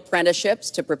 real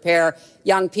apprenticeships to prepare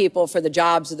young people for the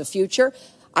jobs of the future.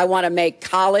 I want to make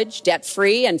college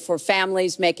debt-free, and for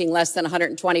families making less than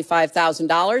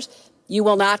 $125,000, you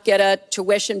will not get a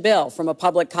tuition bill from a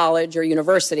public college or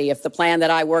university if the plan that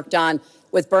I worked on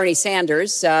with Bernie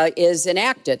Sanders is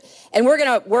enacted. And we're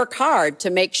going to work hard to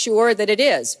make sure that it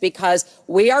is, because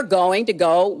we are going to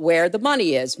go where the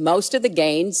money is. Most of the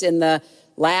gains in the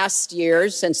last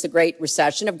years since the Great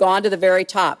Recession have gone to the very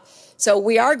top. So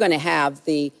we are going to have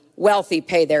the wealthy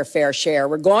pay their fair share.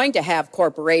 We're going to have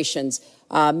corporations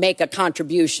make a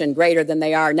contribution greater than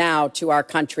they are now to our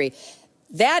country.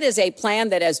 That is a plan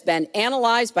that has been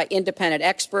analyzed by independent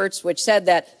experts, which said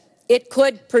that it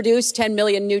could produce 10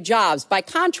 million new jobs. By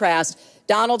contrast,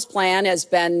 Donald's plan has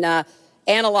been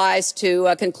analyzed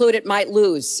to conclude it might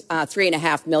lose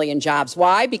 3.5 million jobs.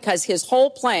 Why? Because his whole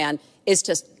plan is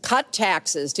to cut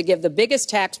taxes, to give the biggest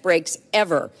tax breaks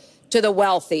ever to the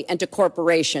wealthy and to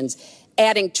corporations,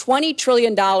 adding $20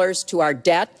 trillion to our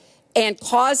debt and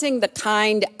causing the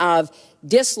kind of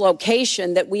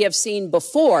dislocation that we have seen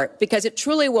before, because it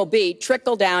truly will be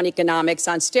trickle-down economics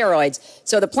on steroids.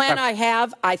 So the plan I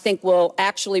have, I think, will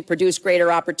actually produce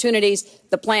greater opportunities.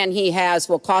 The plan he has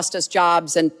will cost us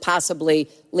jobs and possibly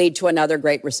lead to another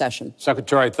great recession.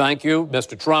 Secretary, thank you.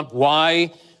 Mr. Trump,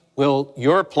 why will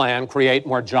your plan create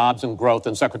more jobs and growth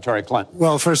than Secretary Clinton?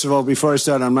 Well, first of all, before I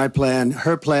start on my plan,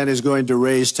 her plan is going to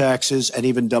raise taxes and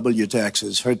even double your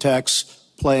taxes. Her tax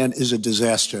plan is a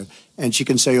disaster. And she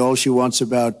can say all she wants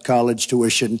about college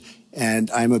tuition, and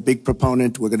I'm a big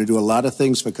proponent. We're going to do a lot of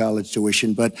things for college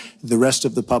tuition, but the rest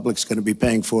of the public's going to be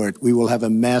paying for it. We will have a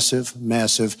massive,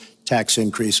 massive tax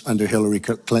increase under Hillary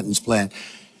Clinton's plan.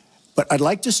 But I'd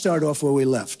like to start off where we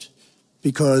left,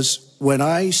 because when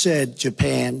I said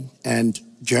Japan and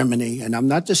Germany, and I'm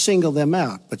not to single them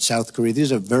out, but South Korea,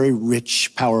 these are very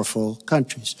rich, powerful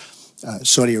countries.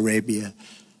 Saudi Arabia,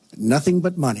 nothing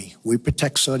but money. We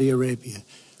protect Saudi Arabia.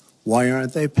 Why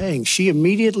aren't they paying? She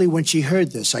immediately, when she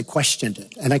heard this, I questioned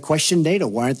it. And I questioned NATO.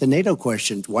 Why aren't the NATO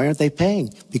questioned? Why aren't they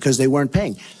paying? Because they weren't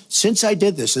paying. Since I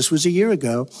did this was a year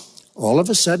ago, all of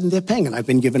a sudden they're paying. And I've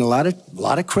been given a lot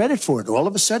of credit for it. All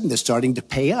of a sudden they're starting to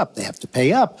pay up. They have to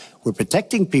pay up. We're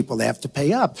protecting people. They have to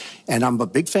pay up. And I'm a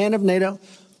big fan of NATO,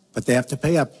 but they have to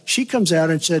pay up. She comes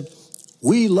out and said,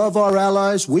 we love our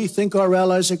allies. We think our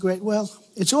allies are great. Well,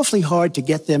 it's awfully hard to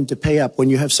get them to pay up when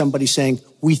you have somebody saying,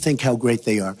 we think how great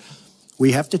they are.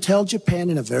 We have to tell Japan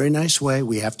in a very nice way.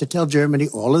 We have to tell Germany,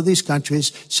 all of these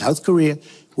countries, South Korea.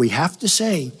 We have to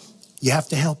say, you have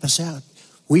to help us out.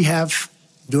 We have,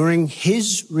 during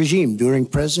his regime, during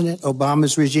President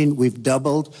Obama's regime, we've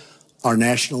doubled our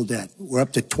national debt. We're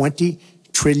up to $20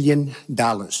 trillion.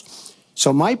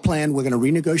 So my plan, we're going to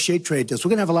renegotiate trade deals. We're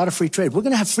going to have a lot of free trade. We're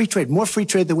going to have free trade, more free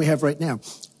trade than we have right now.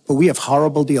 But we have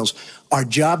horrible deals. Our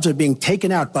jobs are being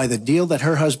taken out by the deal that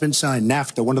her husband signed,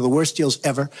 NAFTA, one of the worst deals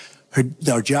ever.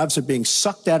 Our jobs are being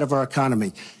sucked out of our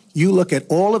economy. You look at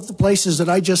all of the places that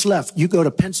I just left. You go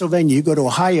to Pennsylvania, you go to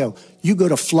Ohio, you go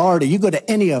to Florida, you go to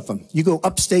any of them. You go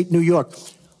upstate New York.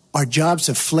 Our jobs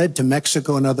have fled to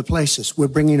Mexico and other places. We're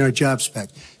bringing our jobs back.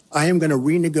 I am going to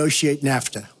renegotiate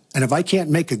NAFTA. And if I can't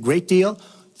make a great deal,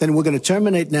 then we're going to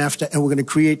terminate NAFTA and we're going to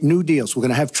create new deals. We're going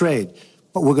to have trade.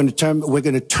 But we're going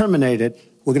to terminate it.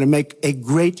 We're going to make a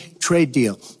great trade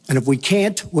deal. And if we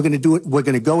can't, we're going to do it. We're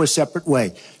going to go a separate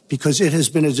way, because it has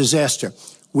been a disaster.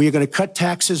 We are going to cut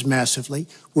taxes massively.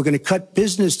 We're going to cut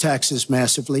business taxes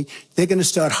massively. They're going to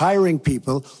start hiring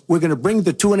people. We're going to bring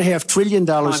the $2.5 trillion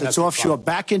that's offshore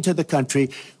back into the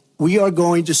country. We are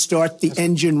going to start the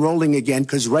engine rolling again,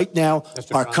 because right now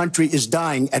our country is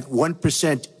dying at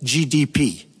 1%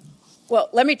 GDP. Well,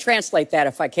 let me translate that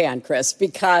if I can, Chris,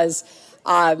 because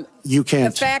you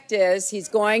can't. The fact is he's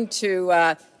going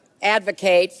to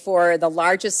advocate for the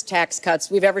largest tax cuts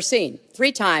we've ever seen,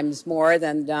 3 times more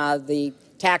than the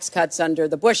tax cuts under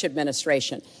the Bush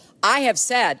administration. I have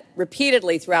said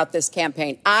repeatedly throughout this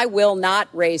campaign, I will not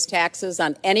raise taxes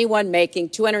on anyone making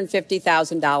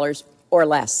 $250,000 or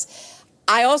less.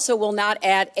 I also will not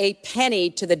add a penny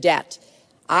to the debt.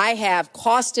 I have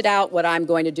costed out what I'm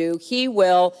going to do. He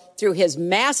will, through his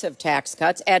massive tax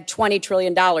cuts, add $20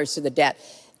 trillion to the debt.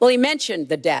 Well, he mentioned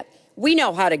the debt. We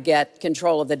know how to get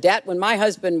control of the debt. When my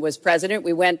husband was president,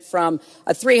 we went from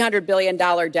a $300 billion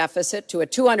deficit to a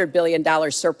 $200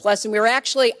 billion surplus, and we were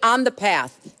actually on the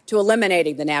path to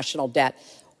eliminating the national debt.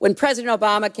 When President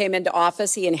Obama came into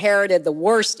office, he inherited the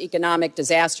worst economic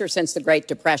disaster since the Great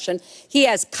Depression. He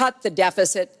has cut the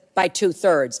deficit by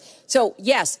 2/3. So,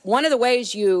 yes, one of the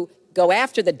ways you go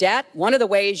after the debt, one of the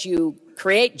ways you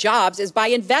create jobs is by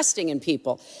investing in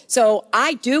people. So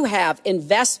I do have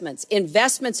investments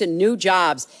in new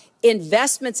jobs,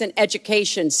 investments in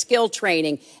education, skill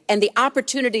training, and the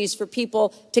opportunities for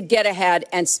people to get ahead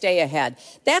and stay ahead.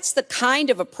 That's the kind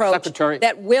of approach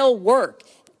that will work.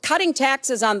 Cutting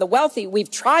taxes on the wealthy, we've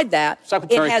tried that.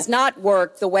 It has not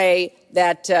worked the way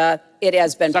that it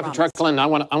has been promised. Secretary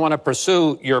Clinton, I want to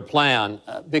pursue your plan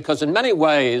because in many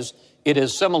ways it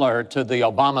is similar to the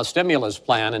Obama stimulus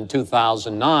plan in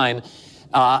 2009,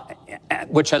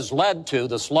 which has led to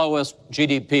the slowest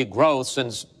GDP growth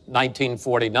since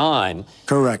 1949.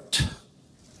 Correct.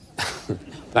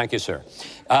 Thank you, sir.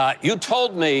 You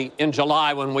told me in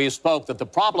July when we spoke that the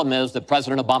problem is that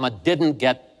President Obama didn't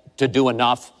get to do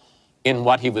enough in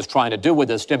what he was trying to do with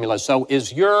this stimulus. So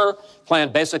is your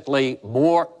plan basically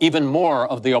even more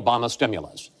of the Obama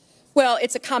stimulus? Well,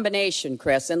 it's a combination,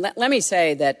 Chris. And let me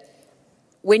say that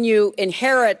when you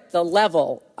inherit the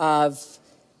level of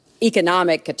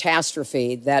economic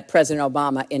catastrophe that President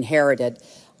Obama inherited,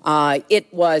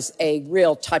 it was a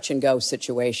real touch-and-go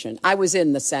situation. I was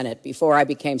in the Senate before I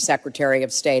became Secretary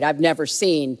of State. I've never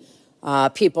seen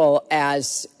people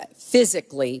as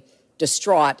physically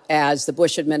distraught as the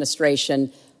Bush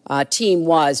administration team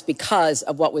was because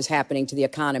of what was happening to the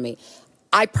economy.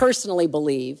 I personally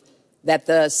believe that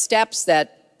the steps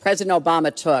that President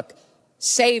Obama took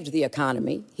saved the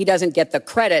economy. He doesn't get the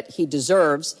credit he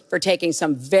deserves for taking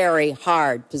some very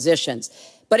hard positions.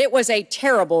 But it was a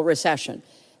terrible recession.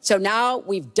 So now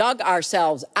we've dug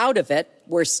ourselves out of it.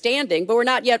 We're standing, but we're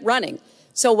not yet running.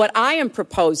 So what I am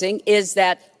proposing is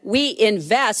that we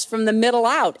invest from the middle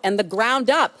out and the ground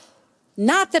up,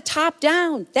 not the top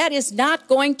down. That is not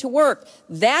going to work.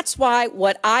 That's why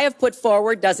what I have put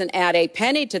forward doesn't add a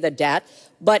penny to the debt,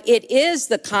 but it is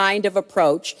the kind of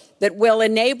approach that will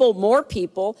enable more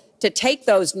people to take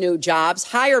those new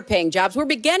jobs, higher paying jobs. We're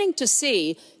beginning to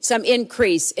see some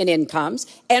increase in incomes,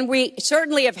 and we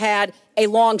certainly have had a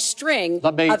long string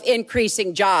of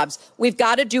increasing jobs. We've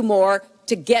got to do more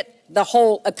to get the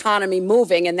whole economy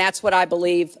moving, and that's what I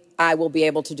believe I will be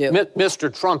able to do.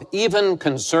 Mr. Trump, even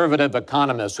conservative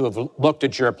economists who have looked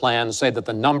at your plan say that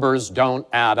the numbers don't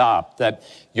add up, that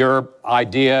your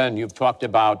idea, and you've talked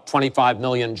about 25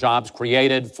 million jobs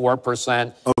created,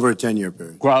 4% over a 10-year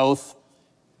period growth,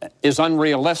 is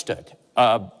unrealistic.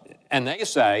 And they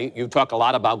say, you talk a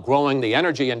lot about growing the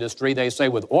energy industry, they say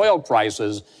with oil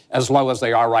prices as low as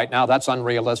they are right now, that's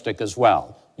unrealistic as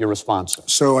well. Your response?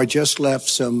 So I just left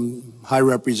some high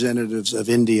representatives of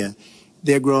India.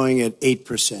 They're growing at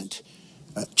 8%.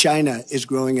 China is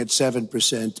growing at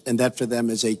 7%, and that for them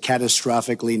is a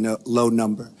catastrophically low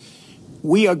number.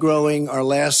 We are growing. Our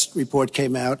last report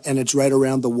came out, and it's right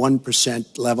around the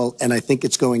 1% level, and I think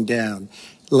it's going down.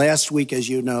 Last week, as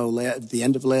you know, at the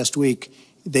end of last week,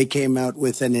 they came out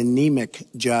with an anemic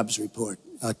jobs report,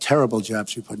 a terrible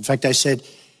jobs report. In fact, I said,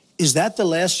 is that the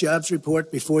last jobs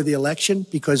report before the election?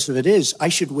 Because if it is, I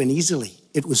should win easily.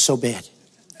 It was so bad.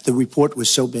 The report was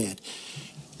so bad.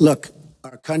 Look,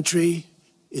 our country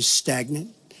is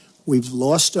stagnant. We've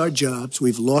lost our jobs.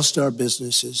 We've lost our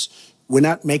businesses. We're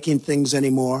not making things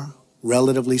anymore,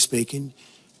 relatively speaking.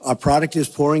 Our product is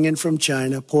pouring in from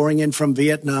China, pouring in from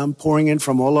Vietnam, pouring in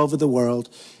from all over the world.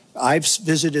 I've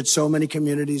visited so many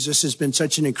communities. This has been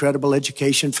such an incredible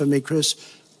education for me, Chris.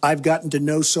 I've gotten to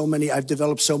know so many. I've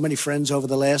developed so many friends over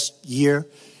the last year,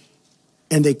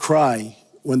 and they cry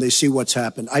when they see what's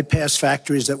happened. I passed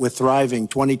factories that were thriving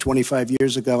 20, 25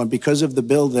 years ago, and because of the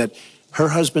bill that her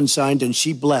husband signed and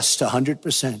she blessed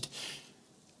 100%,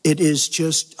 it is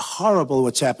just horrible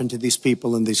what's happened to these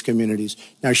people in these communities.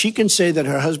 Now, she can say that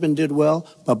her husband did well,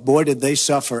 but boy, did they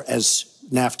suffer as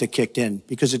NAFTA kicked in,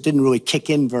 because it didn't really kick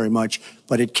in very much,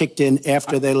 but it kicked in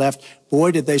after they left.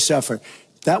 Boy, did they suffer.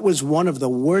 That was one of the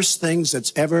worst things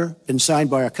that's ever been signed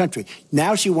by our country.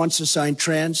 Now she wants to sign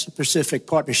Trans-Pacific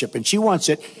Partnership, and she wants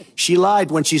it. She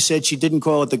lied when she said she didn't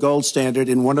call it the gold standard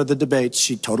in one of the debates.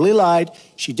 She totally lied.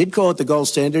 She did call it the gold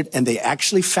standard, and they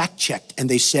actually fact-checked, and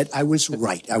they said I was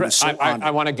right. I was so honored.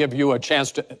 I want to give you a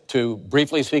chance to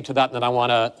briefly speak to that, and then I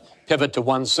want to pivot to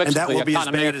 1/6 of the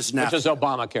economy, which is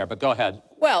Obamacare. But go ahead,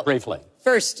 briefly.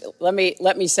 First, let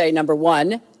me say, number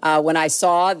one, when I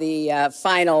saw the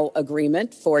final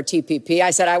agreement for TPP, I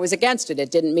said I was against it.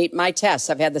 It didn't meet my tests.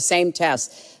 I've had the same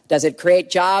tests. Does it create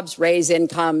jobs, raise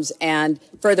incomes, and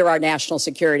further our national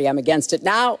security? I'm against it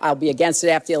now. I'll be against it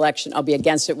after the election. I'll be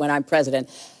against it when I'm president.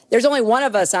 There's only one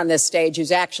of us on this stage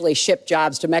who's actually shipped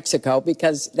jobs to Mexico,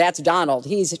 because that's Donald.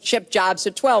 He's shipped jobs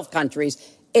to 12 countries,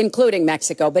 including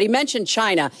Mexico. But he mentioned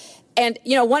China. And,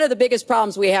 you know, one of the biggest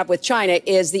problems we have with China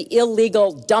is the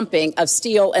illegal dumping of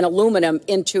steel and aluminum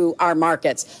into our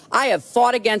markets. I have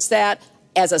fought against that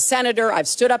as a senator. I've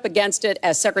stood up against it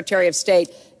as Secretary of State.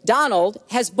 Donald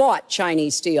has bought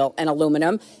Chinese steel and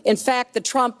aluminum. In fact, the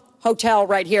Trump hotel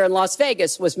right here in Las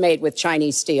Vegas was made with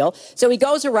Chinese steel. So he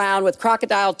goes around with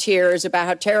crocodile tears about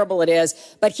how terrible it is,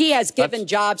 but he has given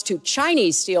jobs to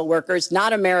Chinese steel workers,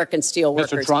 not American steel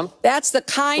workers. Mr. Trump? That's the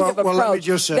kind of approach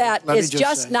that is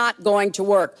just not going to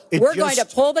work. We're going to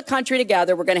pull the country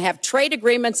together. We're going to have trade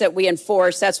agreements that we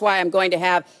enforce. That's why I'm going to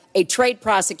have a trade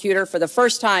prosecutor for the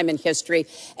first time in history.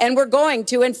 And we're going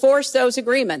to enforce those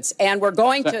agreements. And we're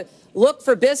going to look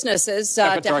for businesses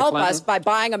to help us by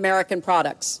buying American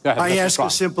products. I ask a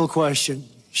simple question.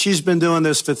 She's been doing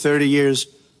this for 30 years.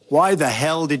 Why the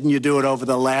hell didn't you do it over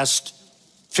the last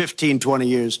 15, 20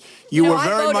 years? You were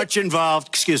very much involved.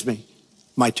 Excuse me.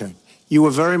 My turn. You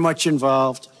were very much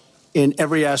involved in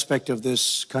every aspect of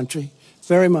this country.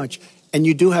 Very much. and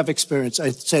you do have experience.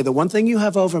 I'd say the one thing you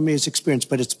have over me is experience,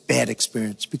 but it's bad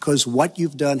experience because what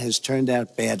you've done has turned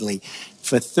out badly.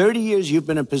 For 30 years, you've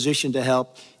been in a position to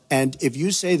help, and if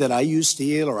you say that I use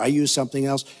steel or I use something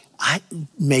else, I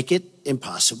make it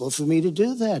impossible for me to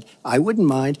do that. I wouldn't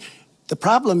mind. The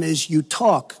problem is you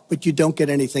talk, but you don't get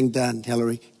anything done,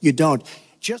 Hillary. You don't.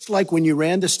 Just like when you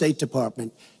ran the State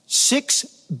Department,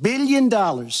 $6 billion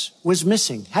was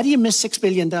missing. How do you miss $6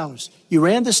 billion? You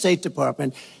ran the State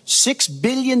Department. $6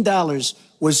 billion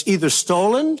was either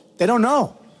stolen, they don't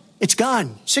know. It's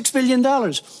gone. $6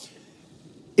 billion.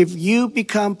 If you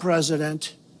become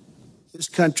president, this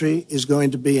country is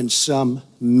going to be in some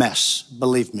mess,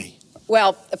 believe me.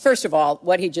 Well, first of all,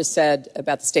 what he just said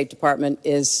about the State Department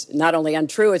is not only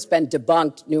untrue, it's been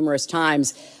debunked numerous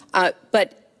times.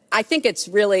 But I think it's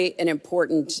really an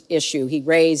important issue. He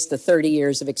raised the 30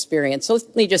 years of experience. So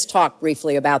let me just talk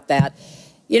briefly about that.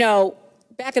 You know,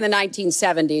 back in the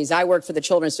 1970s, I worked for the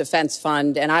Children's Defense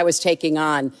Fund, and I was taking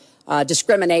on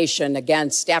discrimination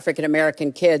against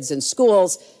African-American kids in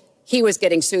schools. He was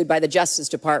getting sued by the Justice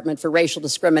Department for racial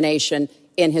discrimination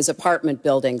in his apartment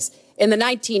buildings. In the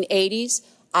 1980s,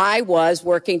 I was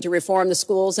working to reform the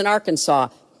schools in Arkansas.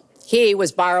 He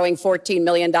was borrowing $14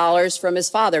 million from his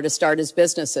father to start his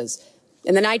businesses.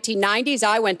 In the 1990s,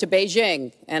 I went to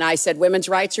Beijing, and I said women's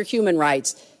rights are human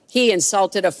rights. He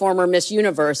insulted a former Miss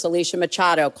Universe, Alicia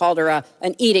Machado, called her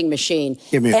an eating machine.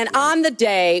 And on the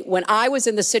day when I was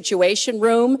in the Situation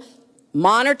Room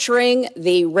monitoring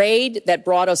the raid that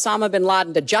brought Osama bin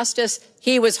Laden to justice,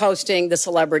 he was hosting the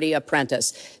Celebrity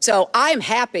Apprentice. So I'm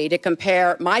happy to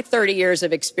compare my 30 years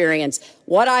of experience,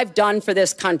 what I've done for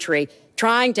this country,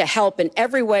 trying to help in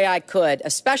every way I could,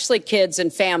 especially kids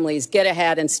and families, get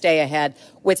ahead and stay ahead,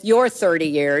 with your 30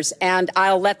 years, and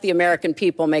I'll let the American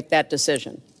people make that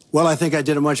decision. Well, I think I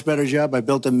did a much better job. I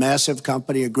built a massive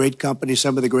company, a great company,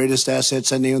 some of the greatest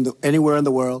assets anywhere in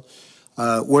the world,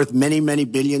 worth many, many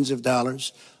billions of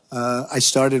dollars. I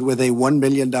started with a $1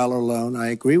 million loan. I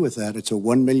agree with that. It's a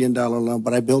 $1 million loan,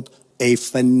 but I built a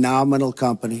phenomenal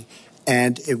company.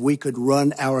 And if we could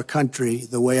run our country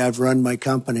the way I've run my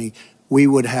company, we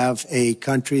would have a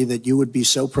country that you would be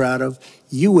so proud of.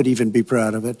 You would even be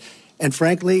proud of it. And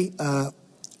frankly,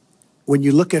 when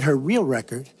you look at her real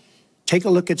record, take a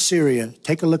look at Syria,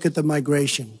 take a look at the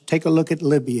migration, take a look at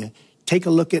Libya, take a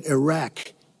look at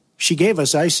Iraq. She gave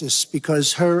us ISIS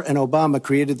because her and Obama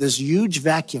created this huge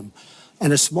vacuum.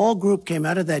 And a small group came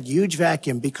out of that huge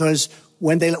vacuum because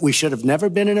we should have never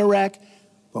been in Iraq,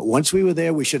 but once we were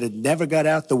there, we should have never got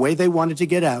out the way they wanted to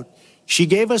get out. She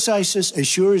gave us ISIS as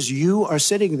sure as you are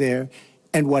sitting there.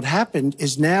 And what happened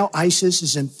is now ISIS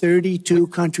is in 32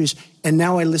 countries. And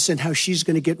now I listen how she's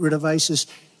going to get rid of ISIS.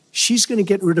 She's going to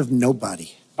get rid of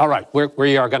nobody. All right.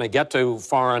 We are going to get to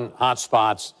foreign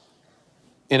hotspots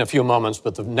in a few moments,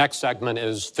 but the next segment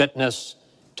is fitness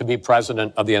to be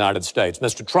president of the United States.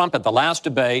 Mr. Trump, at the last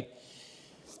debate,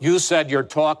 you said your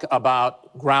talk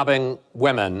about grabbing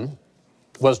women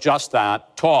was just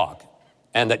that, talk,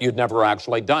 and that you'd never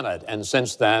actually done it. And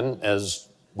since then, as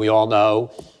we all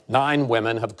know, 9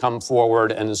 women have come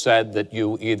forward and said that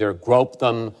you either groped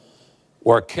them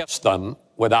or kissed them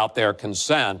without their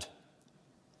consent.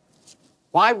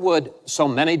 Why would so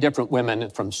many different women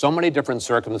from so many different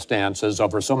circumstances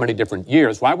over so many different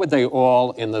years, why would they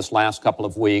all in this last couple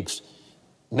of weeks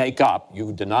make up,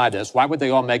 you deny this, why would they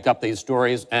all make up these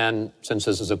stories? And since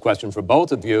this is a question for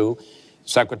both of you,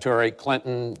 Secretary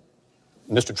Clinton,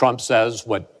 Mr. Trump says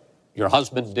what your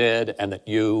husband did and that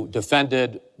you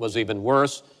defended was even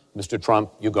worse. Mr.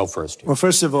 Trump, you go first here. Well,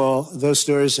 first of all, those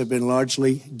stories have been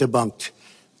largely debunked.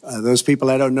 Those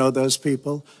people, I don't know those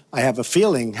people. I have a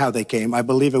feeling how they came. I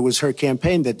believe it was her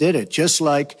campaign that did it. Just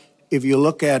like if you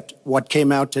look at what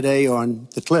came out today on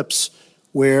the clips,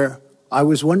 where I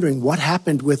was wondering what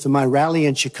happened with my rally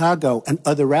in Chicago and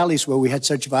other rallies where we had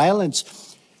such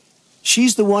violence.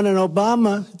 She's the one in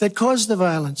Obama that caused the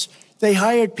violence. They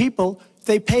hired people,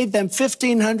 they paid them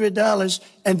 $1,500,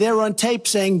 and they're on tape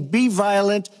saying, be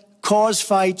violent, cause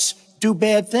fights, do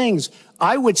bad things.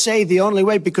 I would say the only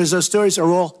way, because those stories are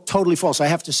all totally false. I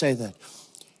have to say that.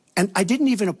 And I didn't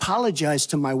even apologize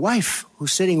to my wife,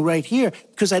 who's sitting right here,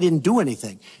 because I didn't do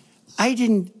anything. I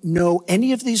didn't know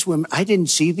any of these women. I didn't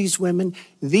see these women.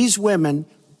 These women,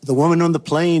 the woman on the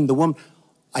plane, the woman,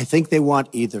 I think they want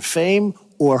either fame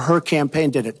or her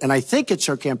campaign did it. And I think it's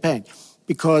her campaign,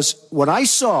 because when I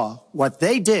saw what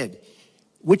they did,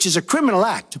 which is a criminal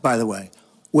act, by the way,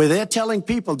 where they're telling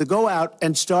people to go out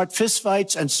and start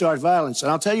fistfights and start violence. And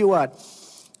I'll tell you what,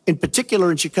 in particular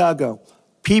in Chicago,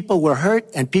 people were hurt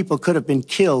and people could have been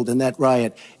killed in that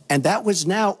riot. And that was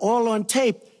now all on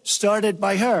tape, started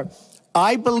by her.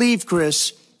 I believe,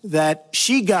 Chris, that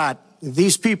she got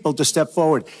these people to step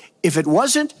forward. If it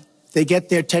wasn't, they get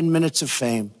their 10 minutes of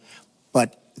fame.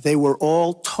 But they were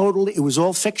all totally, it was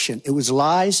all fiction. It was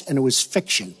lies and it was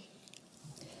fiction.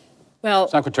 Well,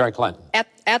 Secretary Clinton.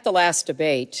 At the last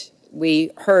debate,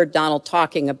 we heard Donald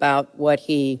talking about what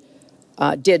he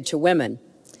did to women.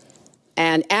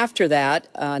 And after that,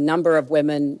 a number of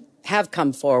women have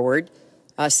come forward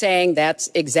saying that's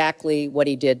exactly what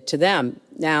he did to them.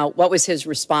 Now, what was his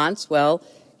response? Well,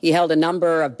 he held a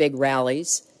number of big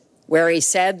rallies where he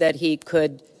said that he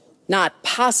could not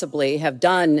possibly have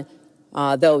done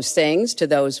those things to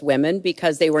those women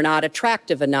because they were not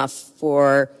attractive enough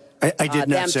for I did not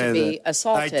them say to be that.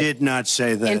 assaulted. I did not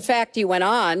say that. In fact, he went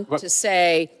on to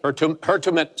say... Her 2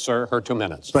 minutes, sir, her 2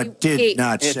 minutes. But did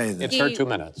not say that. It's her 2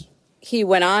 minutes. He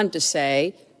went on to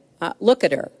say, look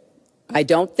at her. I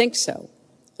don't think so.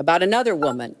 About another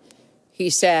woman,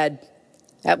 he said,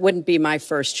 that wouldn't be my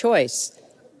first choice.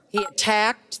 He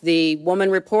attacked the woman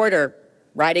reporter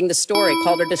writing the story,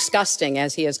 called her disgusting,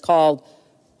 as he has called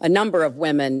a number of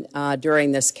women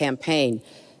during this campaign.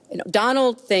 You know,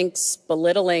 Donald thinks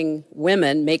belittling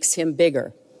women makes him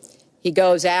bigger. He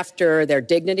goes after their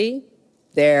dignity,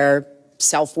 their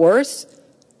self-worth,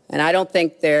 and I don't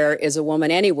think there is a woman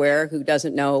anywhere who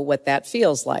doesn't know what that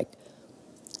feels like.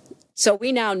 So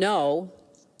we now know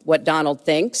what Donald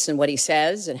thinks and what he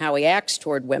says and how he acts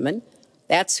toward women.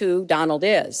 That's who Donald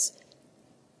is.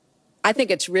 I think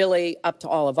it's really up to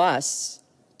all of us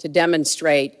to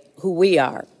demonstrate who we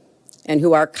are and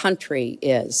who our country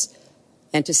is,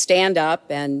 and to stand up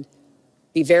and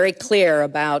be very clear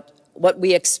about what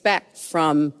we expect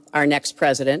from our next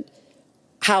president,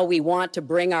 how we want to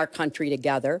bring our country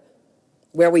together,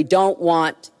 where we don't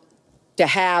want to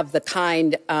have the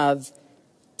kind of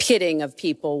pitting of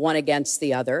people one against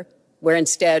the other, where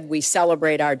instead we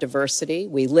celebrate our diversity,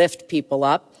 we lift people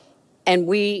up, and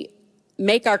we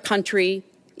make our country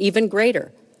even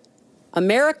greater.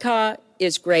 America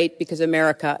is great because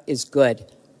America is good.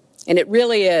 And it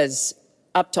really is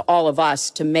up to all of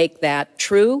us to make that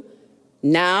true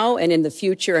now and in the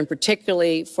future, and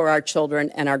particularly for our children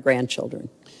and our grandchildren.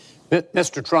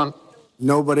 Mr. Trump.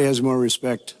 Nobody has more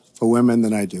respect for women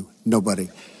than I do. Nobody.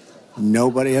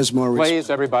 Nobody has more respect. Please,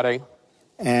 everybody.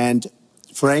 And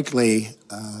frankly,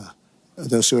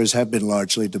 those stories have been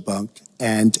largely debunked.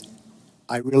 And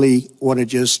I really want to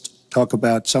just talk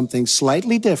about something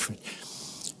slightly different.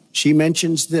 She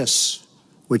mentions this,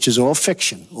 which is all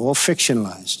fiction, all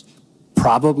fictionalized,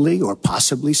 probably or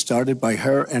possibly started by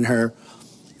her and her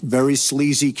very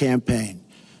sleazy campaign.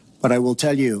 But I will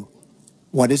tell you,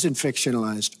 what isn't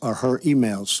fictionalized are her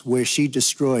emails, where she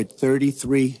destroyed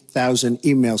 33,000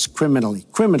 emails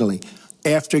criminally,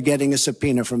 after getting a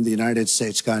subpoena from the United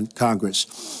States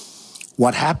Congress.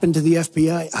 What happened to the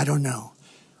FBI? I don't know.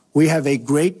 We have a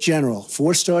great general,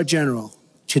 4-star general,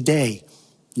 today,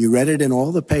 you read it in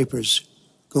all the papers,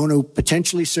 going to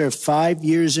potentially serve 5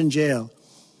 years in jail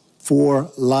for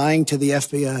lying to the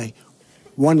FBI.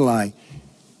 One lie.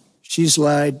 She's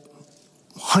lied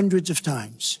hundreds of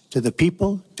times to the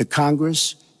people, to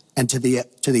Congress, and to the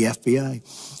FBI.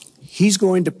 He's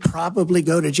going to probably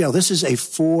go to jail. This is a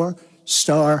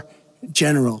 4-star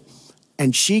general,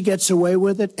 and she gets away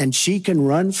with it, and she can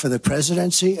run for the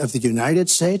presidency of the United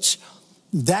States.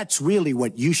 That's really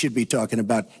what you should be talking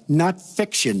about, not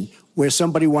fiction, where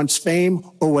somebody wants fame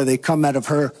or where they come out of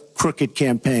her crooked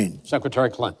campaign. Secretary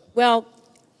Clinton. Well,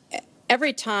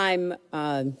 every time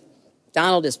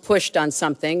Donald is pushed on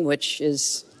something which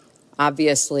is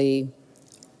obviously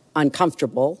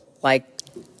uncomfortable, like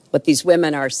what these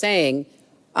women are saying,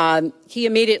 he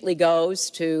immediately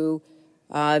goes to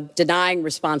denying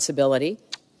responsibility.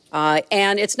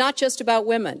 And it's not just about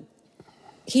women.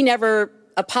 He never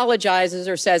apologizes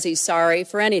or says he's sorry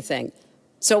for anything.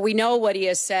 So we know what he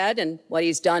has said and what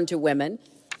he's done to women.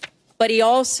 But he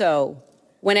also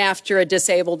went after a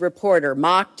disabled reporter,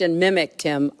 mocked and mimicked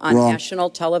him on national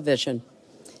television.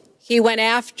 He went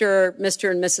after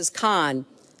Mr. and Mrs. Khan,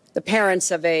 the parents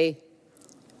of a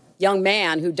young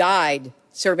man who died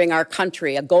serving our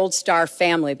country, a Gold Star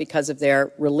family because of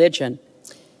their religion.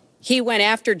 He went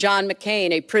after John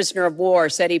McCain, a prisoner of war,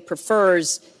 said he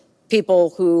prefers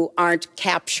people who aren't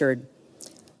captured.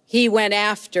 He went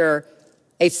after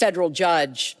a federal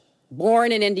judge,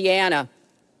 born in Indiana,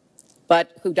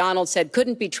 but who Donald said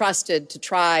couldn't be trusted to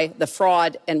try the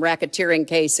fraud and racketeering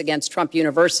case against Trump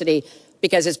University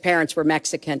because his parents were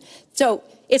Mexican. So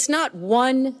it's not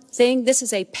one thing. This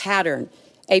is a pattern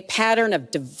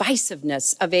of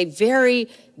divisiveness, of a very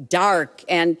dark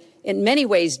and in many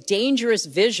ways, dangerous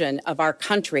vision of our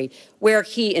country, where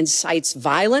he incites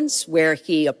violence, where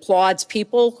he applauds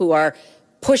people who are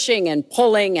pushing and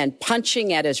pulling and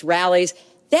punching at his rallies.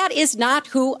 That is not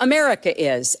who America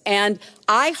is. And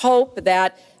I hope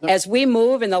that as we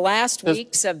move in the last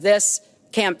weeks of this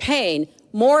campaign,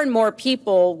 more and more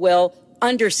people will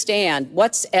understand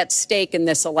what's at stake in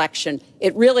this election.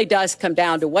 It really does come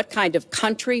down to what kind of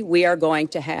country we are going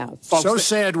to have. So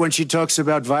sad when she talks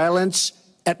about violence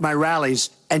at my rallies,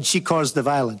 and she caused the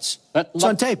violence. It's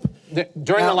on tape.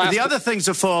 The other things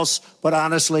are false, but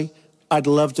honestly, I'd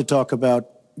love to talk about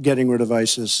getting rid of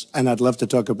ISIS, and I'd love to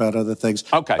talk about other things.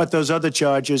 Okay. But those other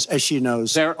charges, as she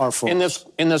knows, are false.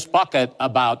 In this bucket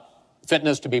about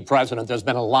fitness to be president, there's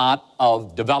been a lot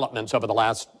of developments over the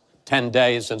last 10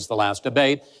 days since the last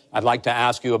debate. I'd like to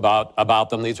ask you about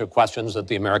them. These are questions that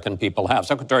the American people have.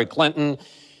 Secretary Clinton,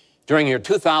 during your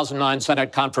 2009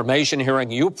 Senate confirmation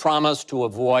hearing, you promised to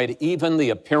avoid even the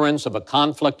appearance of a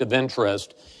conflict of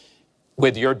interest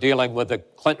with your dealing with the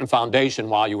Clinton Foundation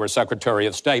while you were Secretary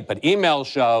of State. But emails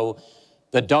show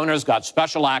that donors got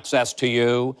special access to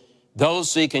you. Those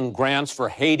seeking grants for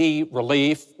Haiti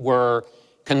relief were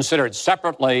considered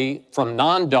separately from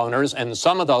non-donors, and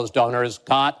some of those donors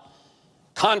got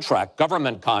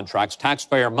government contracts,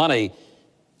 taxpayer money.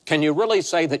 Can you really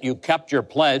say that you kept your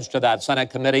pledge to that Senate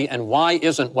committee? And why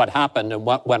isn't what happened and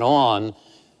what went on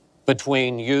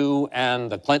between you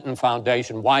and the Clinton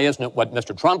Foundation, why isn't it what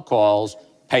Mr. Trump calls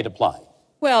pay to play?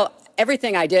 Well,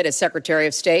 everything I did as Secretary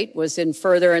of State was in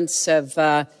furtherance of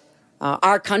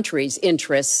our country's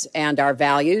interests and our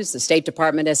values. The State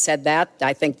Department has said that.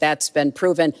 I think that's been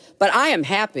proven. But I am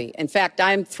happy. In fact,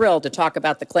 I'm thrilled to talk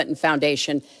about the Clinton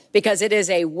Foundation because it is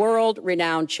a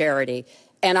world-renowned charity.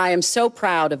 And I am so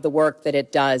proud of the work that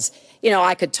it does. You know,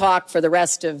 I could talk for the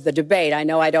rest of the debate. I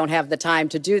know I don't have the time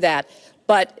to do that.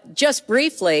 But just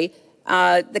briefly,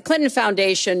 the Clinton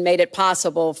Foundation made it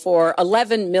possible for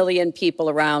 11 million people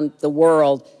around the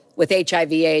world with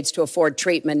HIV/AIDS to afford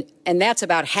treatment. And that's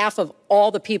about half of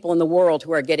all the people in the world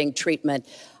who are getting treatment.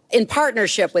 In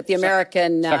partnership with the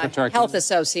American Health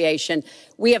Association,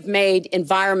 we have made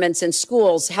environments in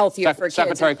schools healthier for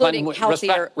kids, including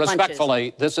healthier lunches.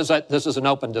 Respectfully, this is an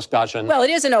open discussion. Well, it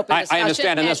is an open discussion. I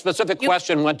understand, and the specific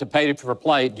question went to pay for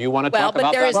play. Do you want to talk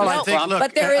about that?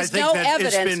 But there is no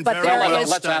evidence. But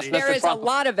there is a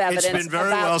lot of evidence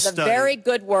about the very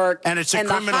good work and it's a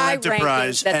criminal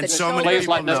enterprise, and so many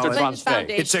people know it.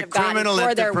 It's a criminal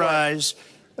enterprise.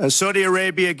 Saudi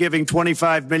Arabia giving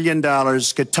 $25 million,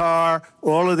 Qatar,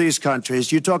 all of these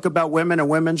countries. You talk about women and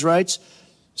women's rights.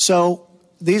 So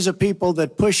these are people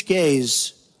that push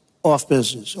gays off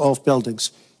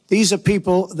buildings. These are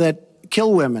people that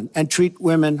kill women and treat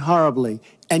women horribly,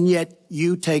 and yet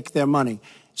you take their money.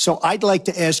 So I'd like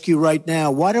to ask you right now,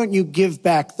 why don't you give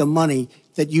back the money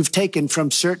that you've taken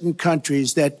from certain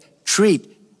countries that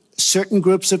treat certain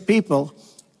groups of people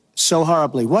so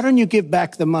horribly? Why don't you give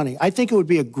back the money? I think it would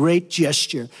be a great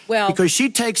gesture. Well, because she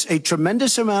takes a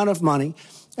tremendous amount of money,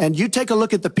 and you take a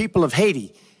look at the people of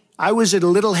Haiti. I was at a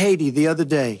little Haiti the other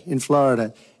day in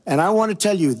Florida, and I want to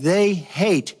tell you, they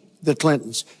hate the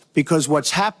Clintons because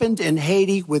what's happened in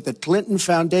Haiti with the Clinton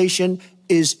Foundation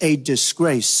is a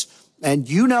disgrace. And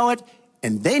you know it,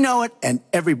 and they know it, and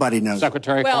everybody knows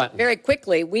Secretary it. Clinton. Well, very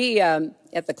quickly, we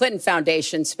at the Clinton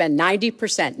Foundation spend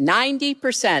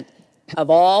 90% of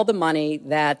all the money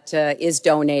that is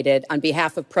donated on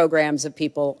behalf of programs of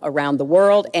people around the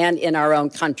world and in our own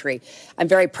country. I'm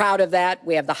very proud of that.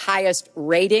 We have the highest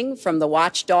rating from the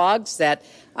watchdogs that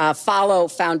follow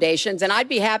foundations. And I'd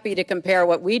be happy to compare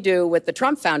what we do with the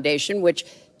Trump Foundation, which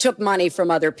took money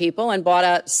from other people and bought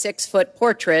a 6-foot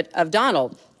portrait of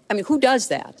Donald. I mean, who does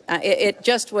that? It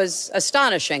just was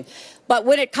astonishing. But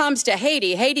when it comes to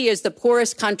Haiti, Haiti is the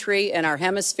poorest country in our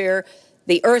hemisphere.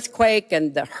 The earthquake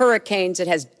and the hurricanes, it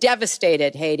has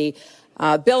devastated Haiti.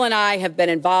 Bill and I have been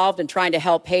involved in trying to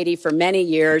help Haiti for many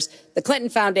years. The Clinton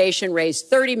Foundation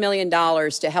raised $30 million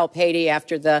to help Haiti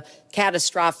after the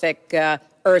catastrophic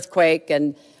earthquake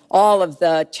and all of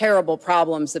the terrible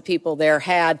problems the people there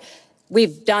had.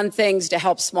 We've done things to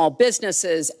help small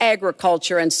businesses,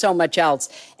 agriculture, and so much else.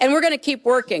 And we're going to keep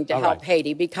working to help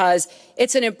Haiti because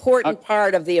it's an important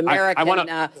part of the American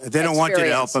They don't want you to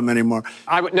help them anymore.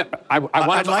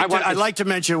 I'd like to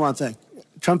mention one thing.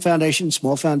 Trump Foundation,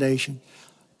 small foundation.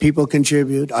 People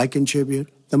contribute. I contribute.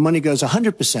 The money goes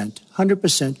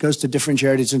 100% goes to different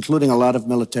charities, including a lot of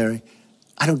military.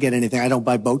 I don't get anything. I don't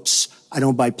buy boats. I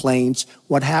don't buy planes.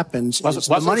 What happens is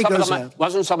the money goes out.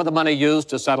 Wasn't some of the money used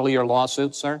to settle your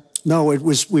lawsuit, sir? No, it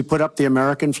was. We put up the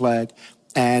American flag,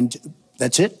 and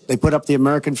That's it. They put up the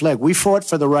American flag. We fought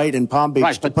for the right in Palm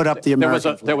Beach to put up the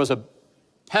American flag. There was a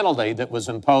penalty that was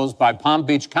imposed by Palm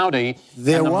Beach County, and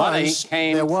the money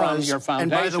came from your foundation.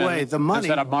 And by the way, the money,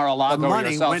 instead of Mar-a-Lago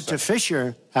went to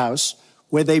Fisher House,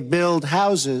 where they build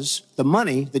houses. The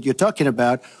money that you're talking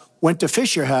about went to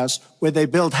Fisher House, where they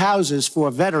build houses for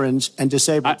veterans and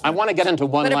disabled. I want to get into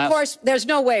one last... But of course, there's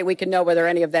no way we can know whether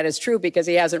any of that is true because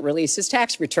he hasn't released his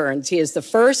tax returns. He is the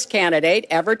first candidate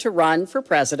ever to run for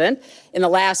president in the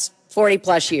last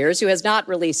 40-plus years who has not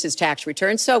released his tax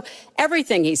returns. So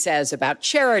everything he says about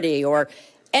charity or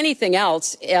anything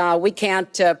else, we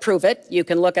can't prove it. You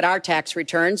can look at our tax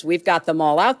returns. We've got them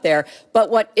all out there. But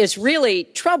what is really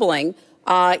troubling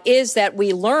is that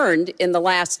we learned in the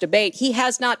last debate he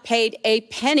has not paid a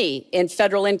penny in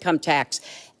federal income tax.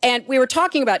 And we were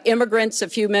talking about immigrants a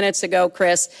few minutes ago,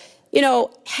 Chris. You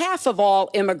know, half of all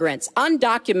immigrants,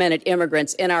 undocumented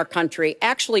immigrants in our country,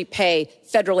 actually pay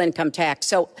federal income tax.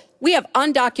 So we have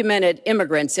undocumented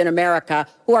immigrants in America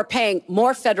who are paying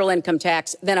more federal income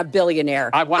tax than a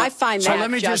billionaire. I find that let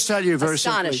me just tell you very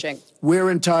astonishing. Simply, we're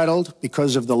entitled,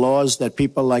 because of the laws that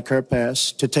people like her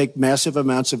pass, to take massive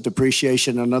amounts of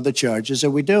depreciation and other charges,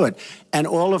 and we do it. And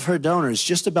all of her donors,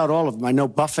 just about all of them, I know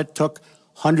Buffett took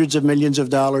hundreds of millions of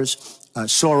dollars, George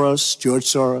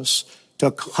Soros,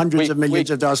 took hundreds of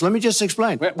millions of dollars. Let me just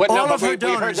explain. All of her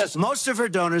donors, most of her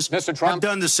donors have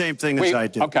done the same thing as I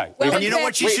did. Okay. Well, and you know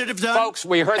what you should have done? Folks,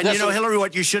 we heard and this. You know, Hillary,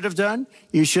 what you should have done?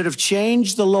 You should have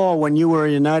changed the law when you were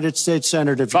a United States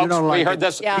Senator. If you don't like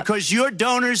it. Yeah. Because your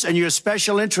donors and your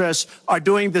special interests are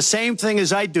doing the same thing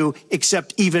as I do,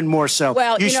 except even more so.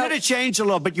 Well, you should have changed the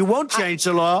law, but you won't change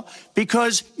the law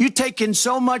because you take in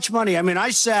so much money. I mean,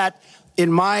 I sat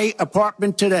in my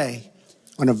apartment today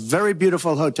on a very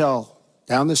beautiful hotel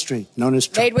down the street, known as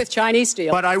Trump. Made with Chinese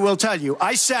steel. But I will tell you,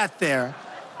 I sat there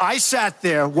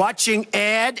watching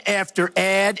ad after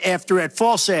ad after ad,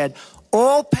 false ad,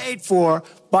 all paid for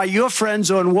by your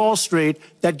friends on Wall Street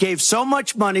that gave so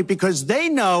much money because they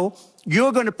know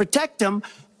you're going to protect them.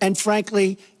 And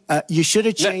frankly, you should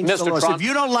have changed the laws. If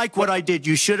you don't like what I did,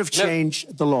 you should have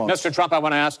changed the laws. Mr. Trump, I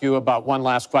want to ask you about one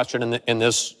last question in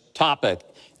this topic.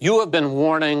 You have been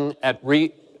warning at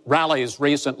rallies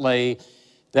recently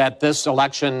that this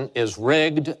election is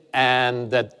rigged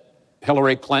and that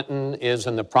Hillary Clinton is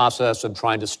in the process of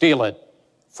trying to steal it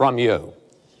from you.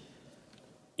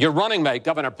 Your running mate,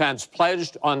 Governor Pence,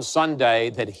 pledged on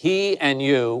Sunday that he and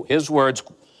you, his words,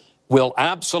 will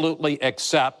absolutely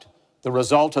accept the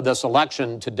result of this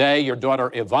election. Today, your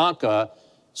daughter Ivanka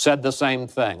said the same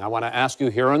thing. I want to ask you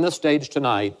here on the stage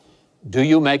tonight, do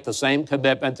you make the same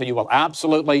commitment that you will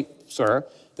absolutely, sir,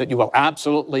 that you will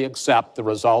absolutely accept the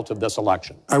result of this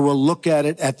election? I will look at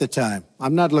it at the time.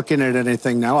 I'm not looking at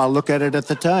anything now. I'll look at it at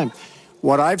the time.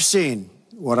 What I've seen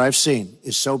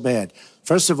is so bad.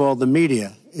 First of all, the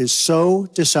media is so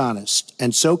dishonest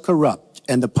and so corrupt,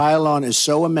 and the pile-on is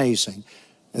so amazing.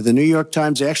 The New York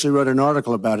Times actually wrote an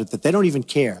article about it that they don't even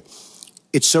care.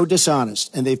 It's so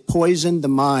dishonest, and they've poisoned the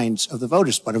minds of the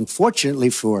voters. But unfortunately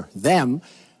for them,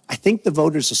 I think the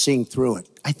voters are seeing through it.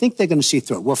 I think they're going to see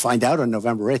through it. We'll find out on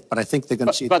November 8th, but I think they're going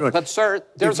to see through it. But, sir,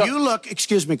 if you look,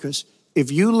 excuse me, Chris,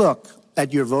 if you look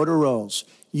at your voter rolls,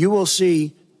 you will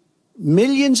see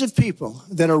millions of people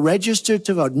that are registered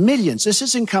to vote. Millions. This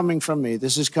isn't coming from me.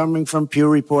 This is coming from Pew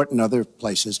Report and other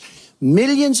places.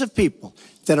 Millions of people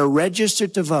that are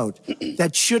registered to vote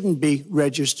that shouldn't be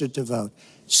registered to vote.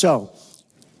 So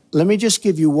let me just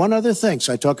give you one other thing.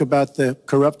 So I talk about the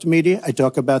corrupt media. I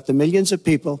talk about the millions of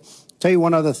people. Tell you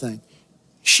one other thing.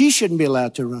 She shouldn't be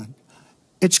allowed to run.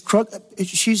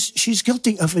 She's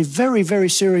guilty of a very, very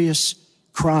serious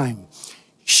crime.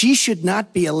 She should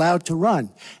not be allowed to run.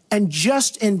 And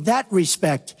just in that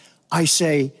respect, I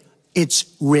say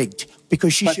it's rigged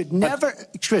because she should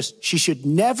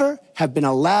never have been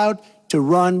allowed to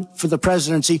run for the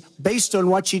presidency based on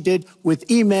what she did with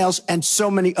emails and so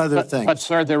many other things. But,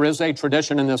 sir, there is a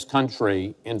tradition in this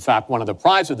country. In fact, one of the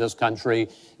prides of this country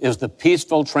is the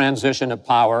peaceful transition of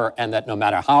power, and that no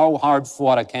matter how hard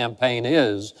fought a campaign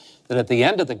is, that at the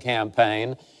end of the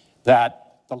campaign,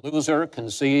 that the loser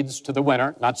concedes to the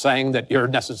winner. Not saying that you're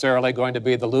necessarily going to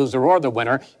be the loser or the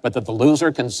winner, but that the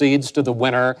loser concedes to the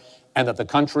winner and that the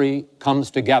country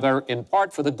comes together in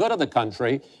part for the good of the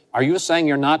country. Are you saying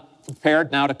you're not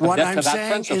prepared now to commit to that principle?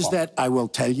 What I'm saying is that I will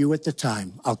tell you at the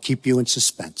time. I'll keep you in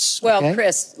suspense. Well, okay?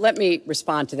 Chris, let me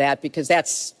respond to that because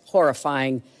that's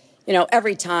horrifying. You know,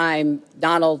 every time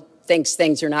Donald thinks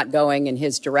things are not going in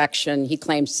his direction, he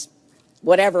claims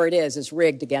whatever it is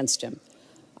rigged against him.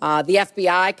 The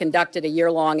FBI conducted a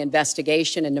year-long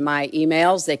investigation into my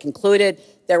emails. They concluded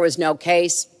there was no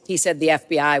case. He said the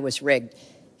FBI was rigged.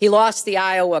 He lost the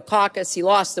Iowa caucus. He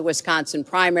lost the Wisconsin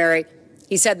primary.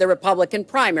 He said the Republican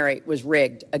primary was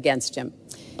rigged against him.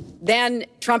 Then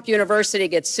Trump University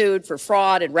gets sued for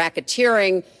fraud and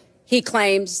racketeering. He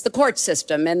claims the court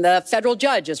system and the federal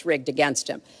judge is rigged against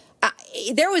him.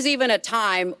 There was even a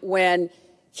time when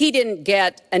he didn't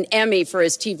get an Emmy for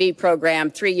his TV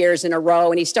program 3 years in a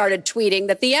row, and he started tweeting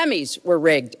that the Emmys were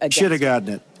rigged against him. Should have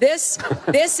gotten it.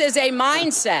 This is a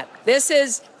mindset. This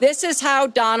is how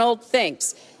Donald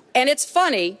thinks. And it's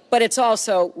funny, but it's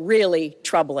also really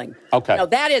troubling. Okay. Now,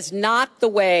 that is not the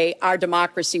way our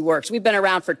democracy works. We've been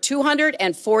around for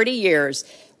 240 years.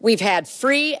 We've had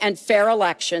free and fair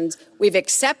elections. We've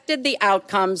accepted the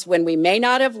outcomes when we may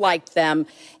not have liked them.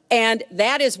 And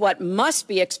that is what must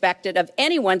be expected of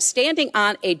anyone standing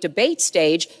on a debate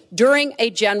stage during a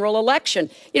general election.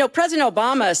 You know, President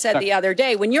Obama said the other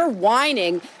day, when you're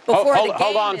whining before the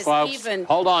game is even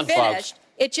finished,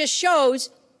 it just shows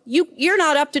you're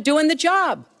not up to doing the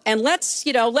job. And let's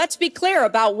be clear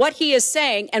about what he is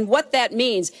saying and what that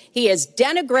means. He is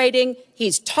denigrating.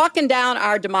 He's talking down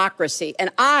our democracy. And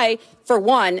I, for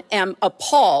one, am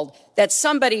appalled that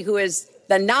somebody who is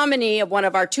the nominee of one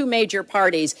of our two major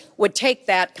parties would take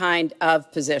that kind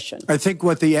of position. I think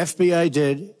what the FBI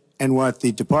did and what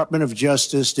the Department of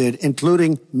Justice did,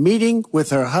 including meeting with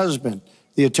her husband,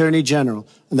 the Attorney General,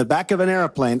 in the back of an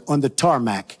airplane on the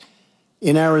tarmac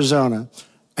in Arizona,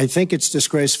 I think it's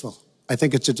disgraceful. I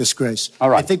think it's a disgrace.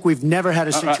 All right. I think we've never had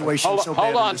a situation so bad.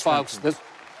 Hold on, folks.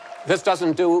 This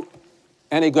doesn't do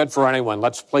any good for anyone.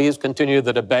 Let's please continue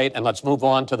the debate, and let's move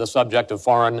on to the subject of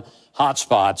foreign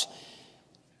hotspots.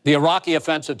 The Iraqi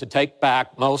offensive to take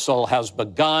back Mosul has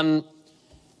begun.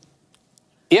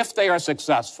 If they are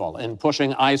successful in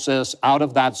pushing ISIS out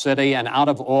of that city and out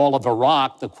of all of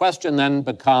Iraq, the question then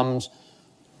becomes,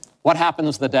 what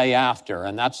happens the day after?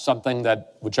 And that's something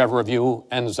that whoever of you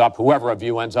ends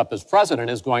up as president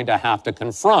is going to have to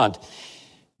confront.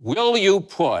 Will you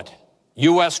put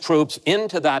U.S. troops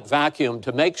into that vacuum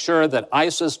to make sure that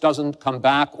ISIS doesn't come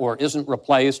back or isn't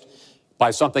replaced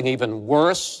by something even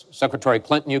worse? Secretary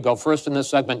Clinton, you go first in this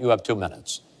segment. You have 2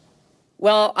 minutes.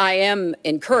 Well, I am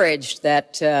encouraged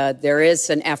that there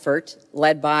is an effort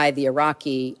led by the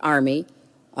Iraqi army,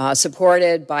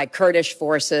 supported by Kurdish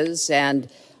forces, and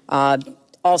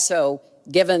also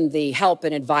given the help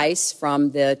and advice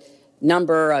from the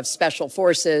number of special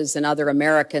forces and other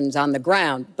Americans on the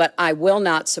ground. But I will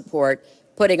not support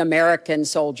putting American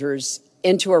soldiers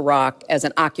into Iraq as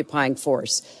an occupying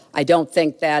force. I don't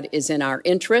think that is in our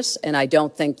interests, and I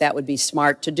don't think that would be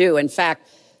smart to do. In fact,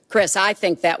 Chris, I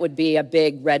think that would be a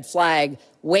big red flag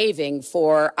waving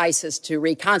for ISIS to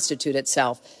reconstitute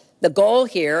itself. The goal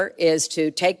here is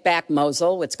to take back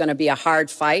Mosul. It's going to be a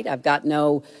hard fight. I've got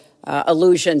no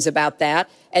illusions about that.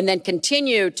 And then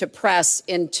continue to press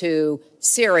into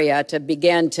Syria to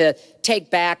begin to take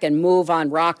back and move on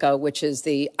Raqqa, which is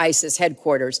the ISIS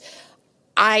headquarters.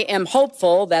 I am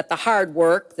hopeful that the hard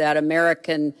work that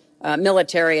American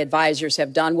military advisors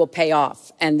have done will pay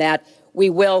off, and that we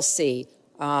will see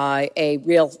a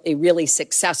really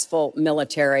successful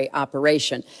military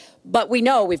operation. But we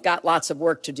know we've got lots of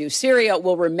work to do. Syria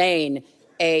will remain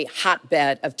a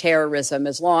hotbed of terrorism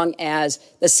as long as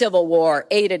the civil war,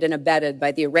 aided and abetted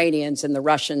by the Iranians and the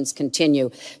Russians, continue.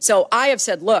 So I have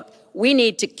said, look, we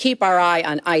need to keep our eye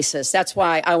on ISIS. That's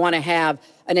why I want to have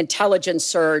an intelligence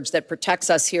surge that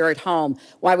protects us here at home,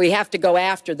 why we have to go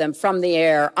after them from the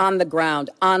air, on the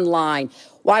ground, online,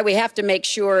 why we have to make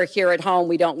sure here at home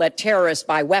we don't let terrorists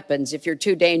buy weapons. If you're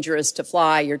too dangerous to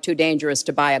fly, you're too dangerous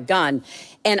to buy a gun.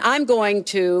 And I'm going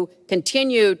to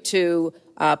continue to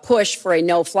push for a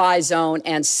no-fly zone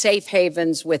and safe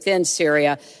havens within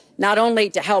Syria, not only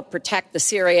to help protect the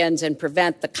Syrians and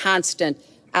prevent the constant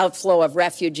outflow of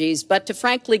refugees, but to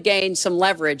frankly gain some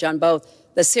leverage on both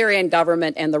the Syrian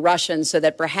government and the Russians so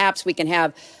that perhaps we can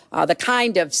have the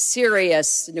kind of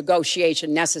serious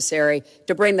negotiation necessary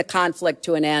to bring the conflict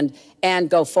to an end and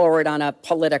go forward on a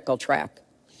political track.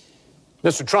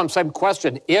 Mr. Trump, same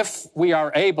question. If we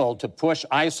are able to push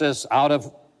ISIS out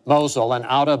of Mosul and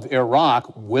out of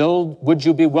Iraq, would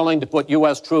you be willing to put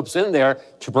U.S. troops in there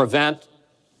to prevent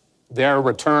their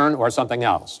return or something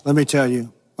else? Let me tell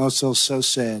you, Mosul's so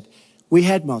sad. We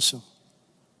had Mosul.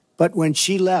 But when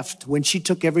she left, when she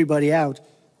took everybody out,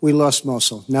 we lost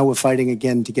Mosul. Now we're fighting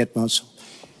again to get Mosul.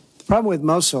 The problem with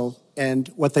Mosul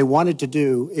and what they wanted to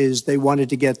do is they wanted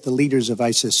to get the leaders of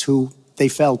ISIS who they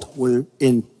felt were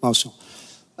in Mosul.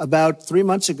 About 3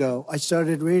 months ago, I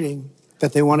started reading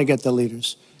that they want to get the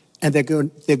leaders and they're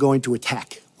going to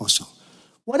attack Mosul.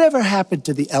 Whatever happened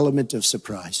to the element of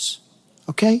surprise?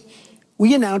 Okay?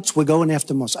 We announced we're going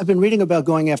after Mosul. I've been reading about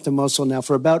going after Mosul now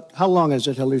for about, how long is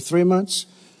it, Hillary? 3 months?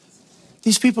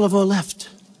 These people have all left.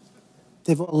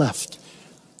 They've all left.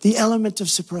 The element of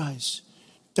surprise.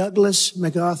 Douglas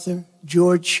MacArthur,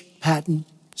 George Patton,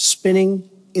 spinning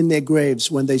in their graves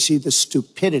when they see the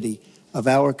stupidity of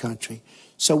our country.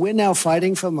 So we're now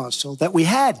fighting for Mosul that we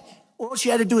had. All she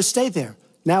had to do is stay there.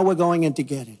 Now we're going in to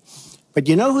get it. But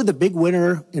you know who the big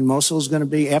winner in Mosul is going to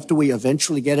be after we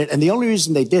eventually get it? And the only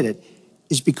reason they did it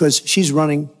is because she's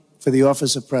running for the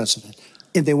office of president.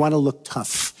 And they want to look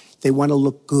tough. They want to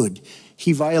look good.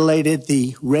 He violated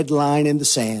the red line in the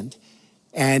sand.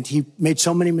 And he made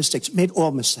so many mistakes, made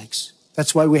all mistakes.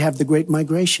 That's why we have the Great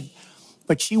Migration.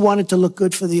 But she wanted to look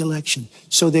good for the election.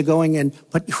 So they're going in.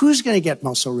 But who's going to get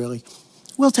Mosul, really?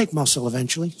 We'll take Mosul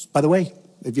eventually. By the way,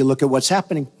 if you look at what's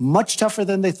happening, much tougher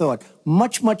than they thought.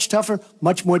 Much, much tougher,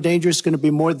 much more dangerous, going to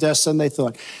be more deaths than they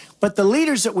thought. But the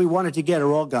leaders that we wanted to get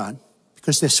are all gone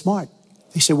because they're smart.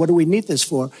 They say, what do we need this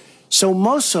for? So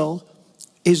Mosul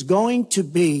is going to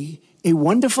be a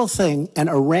wonderful thing, and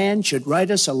Iran should write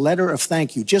us a letter of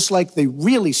thank you, just like the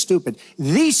really stupid,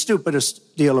 the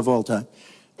stupidest deal of all time,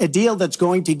 a deal that's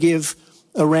going to give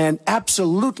Iran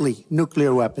absolutely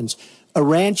nuclear weapons.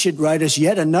 Iran should write us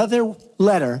yet another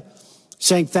letter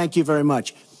saying thank you very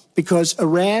much, because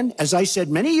Iran, as I said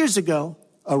many years ago,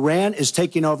 Iran is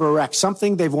taking over Iraq,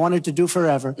 something they've wanted to do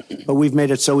forever, but we've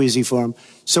made it so easy for them.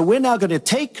 So we're now going to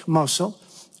take Mosul,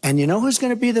 and you know who's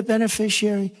going to be the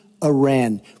beneficiary?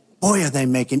 Iran. Boy, are they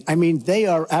making, I mean, they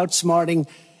are outsmarting.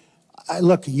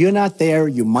 Look, you're not there.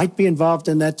 You might be involved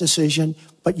in that decision,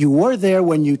 but you were there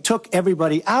when you took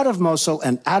everybody out of Mosul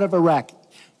and out of Iraq.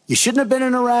 You shouldn't have been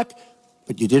in Iraq,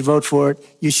 but you did vote for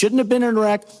it. You shouldn't have been in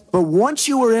Iraq, but once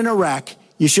you were in Iraq,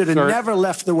 you should have never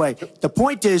left the way. The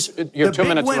point is, the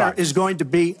big winner is going to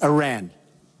be Iran.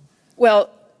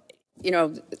 Well, you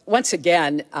know, once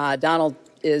again, Donald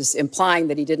is implying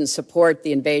that he didn't support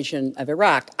the invasion of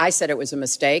Iraq. I said it was a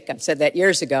mistake. I've said that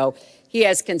years ago. He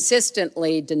has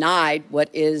consistently denied what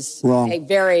is a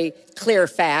very clear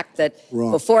fact, that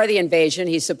before the invasion,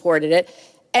 he supported it.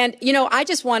 And, you know, I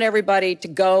just want everybody to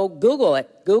go Google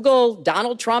it. Google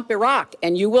Donald Trump, Iraq,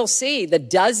 and you will see the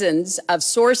dozens of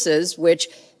sources which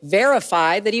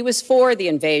verify that he was for the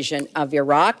invasion of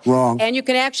Iraq. And you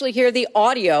can actually hear the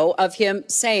audio of him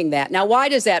saying that. Now, why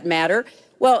does that matter?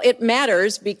 Well, it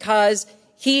matters because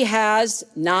he has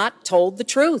not told the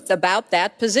truth about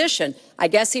that position. I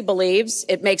guess he believes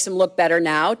it makes him look better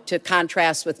now to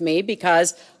contrast with me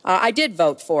because I did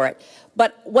vote for it.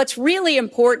 But what's really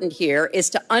important here is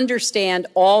to understand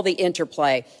all the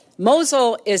interplay.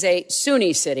 Mosul is a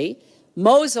Sunni city.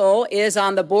 Mosul is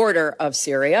on the border of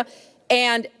Syria.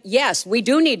 And yes, we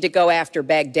do need to go after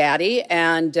Baghdadi,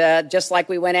 and just like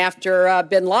we went after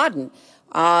bin Laden.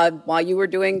 While you were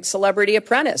doing Celebrity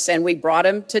Apprentice, and we brought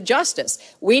him to justice.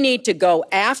 We need to go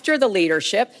after the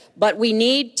leadership, but we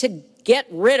need to get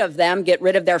rid of them, get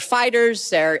rid of their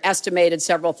fighters. They're estimated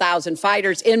several thousand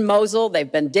fighters in Mosul.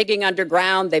 They've been digging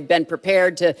underground. They've been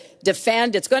prepared to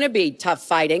defend. It's going to be tough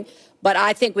fighting, but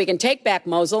I think we can take back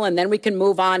Mosul, and then we can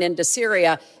move on into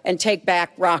Syria and take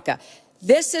back Raqqa.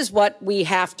 This is what we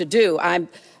have to do. I'm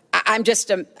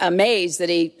just amazed that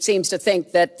he seems to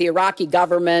think that the Iraqi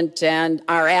government and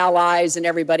our allies and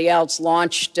everybody else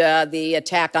launched the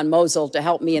attack on Mosul to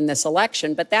help me in this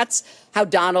election. But that's how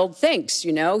Donald thinks,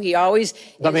 you know. He always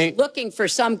is looking for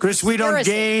some Chris, we don't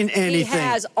gain anything. He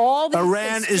has all the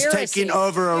Iran is taking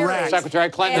over Iraq. Secretary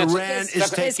Clinton. Iran is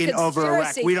taking over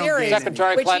Iraq. We don't gain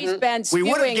Secretary Clinton. We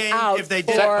would have gained if they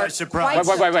did it by surprise.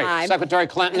 Wait. Secretary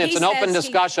Clinton, it's an open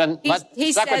discussion.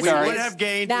 Secretary, we would have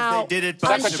gained if they did it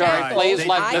by surprise. Secretary, please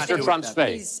let Mr. Trump speak.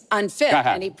 He's unfit,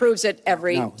 and he proves it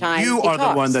every time you he are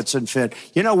talks. the one that's unfit.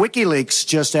 You know, WikiLeaks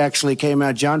just actually came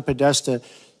out. John Podesta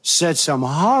said some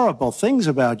horrible things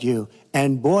about you,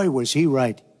 and boy, was he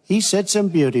right. He said some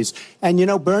beauties. And, you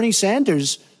know, Bernie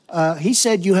Sanders, he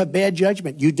said you have bad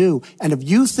judgment. You do. And if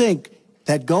you think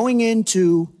that going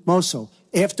into Mosul,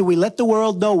 after we let the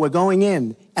world know we're going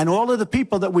in, and all of the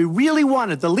people that we really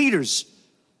wanted, the leaders,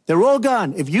 they're all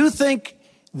gone. If you think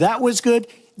that was good,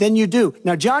 then you do.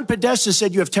 Now, John Podesta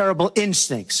said you have terrible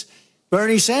instincts.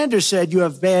 Bernie Sanders said you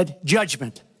have bad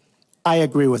judgment. I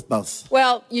agree with both.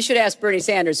 Well, you should ask Bernie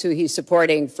Sanders who he's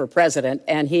supporting for president,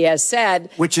 and he has said,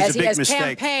 which is as he has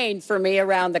campaigned for me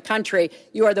around the country,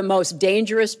 you are the most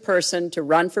dangerous person to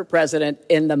run for president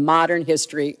in the modern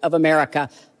history of America.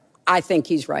 I think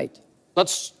he's right.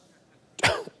 Let's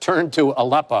turn to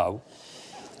Aleppo.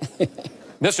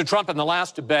 Mr. Trump, in the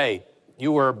last debate,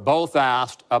 you were both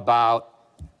asked about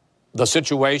the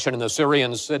situation in the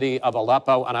Syrian city of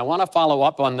Aleppo, and I want to follow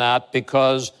up on that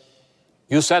because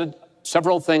you said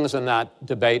several things in that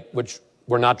debate which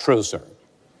were not true, sir.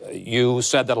 You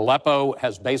said that Aleppo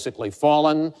has basically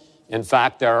fallen. In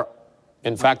fact, there are.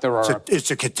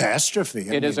 It's a catastrophe.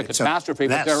 It is a catastrophe,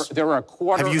 but there are a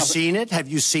quarter. Have you seen it? Have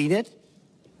you seen it?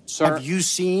 Sir, have you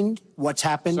seen what's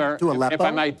happened to Aleppo? If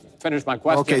I might finish my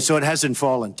question. Okay, so it hasn't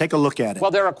fallen. Take a look at it.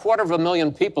 Well, there are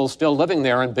 250,000 people still living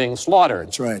there and being slaughtered.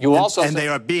 That's right. You also and they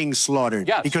are being slaughtered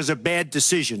because of bad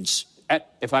decisions.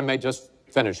 If I may just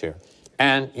finish here.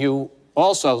 And you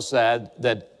also said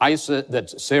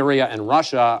that Syria and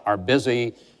Russia are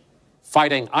busy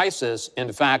fighting ISIS.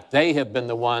 In fact, they have been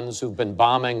the ones who've been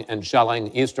bombing and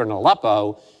shelling eastern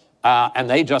Aleppo, and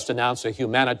they just announced a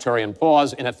humanitarian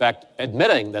pause, in effect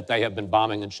admitting that they have been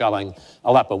bombing and shelling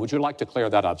Aleppo. Would you like to clear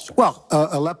that up, sir? Well,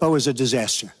 Aleppo is a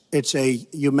disaster. It's a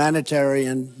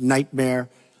humanitarian nightmare,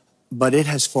 but it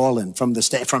has fallen from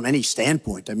any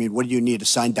standpoint. I mean, what do you need, a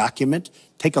signed document?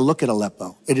 Take a look at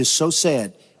Aleppo. It is so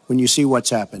sad when you see what's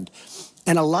happened.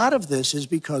 And a lot of this is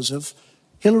because of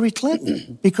Hillary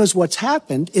Clinton, because what's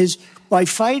happened is by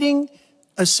fighting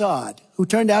Assad, who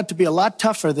turned out to be a lot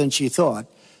tougher than she thought,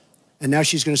 and now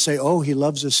she's going to say, oh, he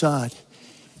loves Assad.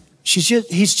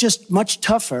 He's just much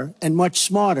tougher and much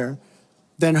smarter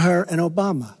than her and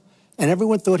Obama. And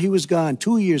everyone thought he was gone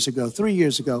 2 years ago, 3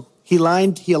 years ago. He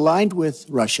aligned with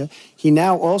Russia. He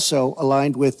now also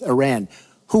aligned with Iran,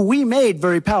 who we made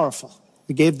very powerful.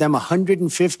 We gave them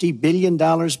 $150 billion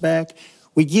back.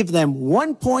 We give them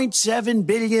 $1.7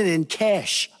 billion in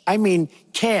cash. I mean,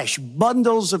 cash,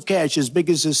 bundles of cash as big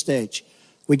as this stage.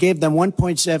 We gave them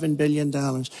 $1.7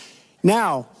 billion.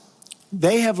 Now,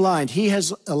 they have he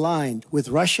has aligned with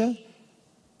Russia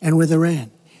and with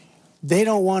Iran. They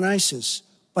don't want ISIS,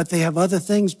 but they have other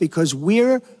things because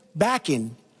we're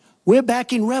backing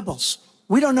rebels.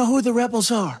 We don't know who the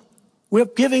rebels are. We're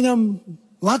giving them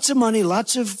lots of money,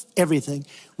 lots of everything.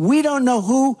 We don't know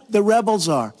who the rebels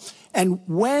are. And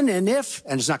when and if,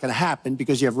 and it's not going to happen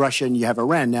because you have Russia and you have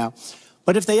Iran now,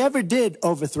 but if they ever did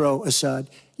overthrow Assad,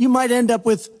 you might end up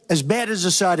with as bad as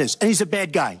Assad is, and he's a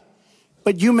bad guy,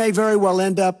 but you may very well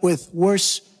end up with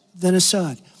worse than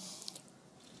Assad.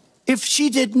 If she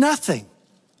did nothing,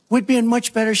 we'd be in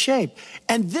much better shape.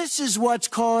 And this is what's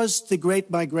caused the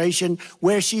Great Migration,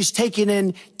 where she's taken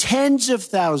in tens of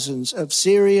thousands of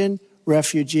Syrian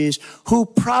refugees who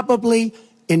probably,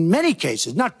 in many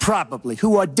cases, not probably,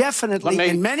 who are definitely,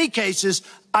 in many cases,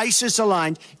 ISIS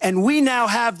aligned, and we now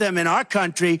have them in our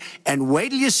country, and wait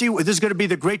till you see, this is going to be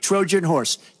the great Trojan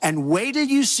horse, and wait till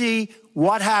you see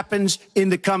what happens in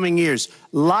the coming years.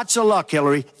 Lots of luck,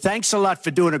 Hillary. Thanks a lot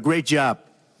for doing a great job.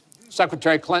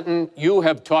 Secretary Clinton, you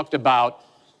have talked about,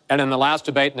 and in the last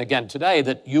debate and again today,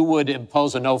 that you would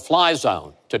impose a no-fly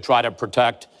zone to try to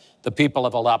protect the people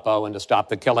of Aleppo and to stop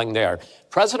the killing there.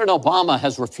 President Obama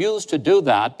has refused to do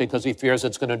that because he fears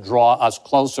it's going to draw us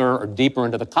closer or deeper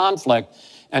into the conflict.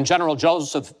 And General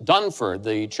Joseph Dunford,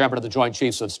 the chairman of the Joint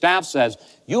Chiefs of Staff, says,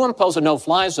 you impose a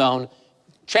no-fly zone,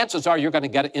 chances are you're going to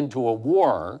get into a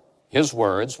war, his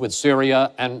words, with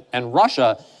Syria and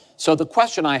Russia. So the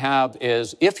question I have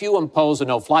is, if you impose a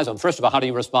no-fly zone, first of all, how do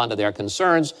you respond to their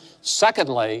concerns?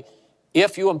 Secondly,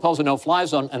 if you impose a no-fly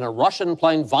zone and a Russian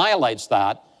plane violates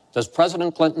that, does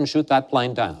President Clinton shoot that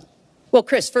plane down? Well,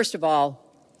 Chris, first of all,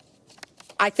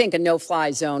 I think a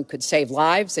no-fly zone could save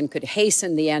lives and could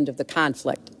hasten the end of the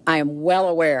conflict. I am well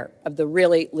aware of the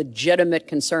really legitimate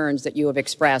concerns that you have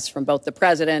expressed from both the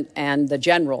president and the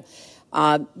general.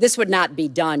 This would not be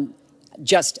done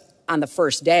just on the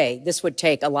first day. This would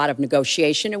take a lot of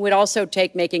negotiation. It would also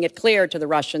take making it clear to the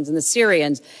Russians and the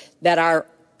Syrians that our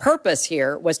purpose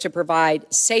here was to provide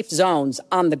safe zones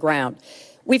on the ground.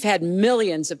 We've had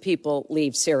millions of people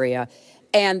leave Syria,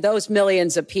 and those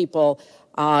millions of people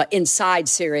inside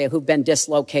Syria who've been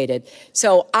dislocated.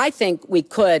 So I think we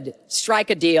could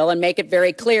strike a deal and make it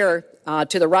very clear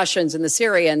to the Russians and the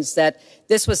Syrians that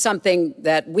this was something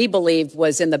that we believed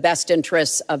was in the best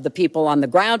interests of the people on the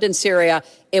ground in Syria.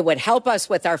 It would help us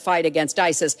with our fight against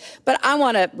ISIS. But I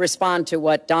want to respond to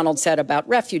what Donald said about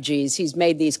refugees. He's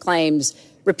made these claims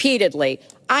repeatedly.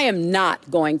 I am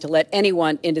not going to let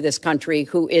anyone into this country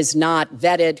who is not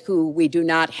vetted, who we do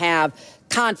not have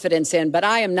confidence in, but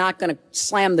I am not going to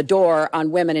slam the door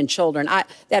on women and children.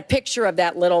 That picture of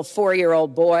that little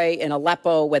 4-year-old boy in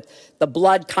Aleppo with the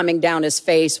blood coming down his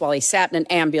face while he sat in an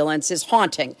ambulance is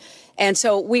haunting. And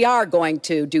so we are going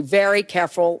to do very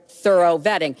careful, thorough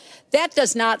vetting. That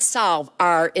does not solve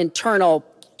our internal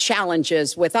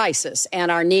challenges with ISIS and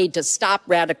our need to stop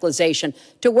radicalization,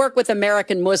 to work with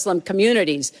American Muslim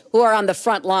communities who are on the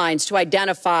front lines to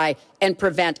identify and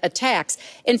prevent attacks.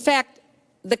 In fact,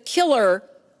 the killer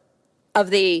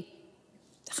of the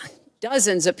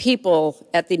dozens of people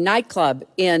at the nightclub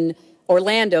in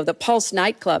Orlando, the Pulse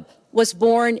nightclub, was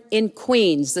born in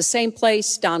Queens, the same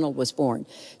place Donald was born.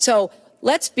 So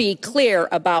let's be clear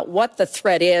about what the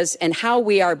threat is and how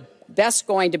we are best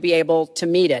going to be able to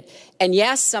meet it. And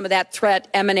yes, some of that threat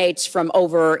emanates from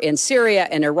over in Syria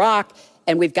and Iraq,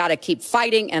 and we've got to keep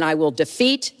fighting, and I will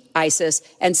defeat ISIS.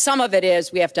 And some of it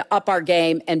is we have to up our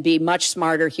game and be much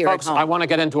smarter here Folks, at home. I want to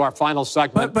get into our final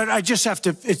segment. But I just have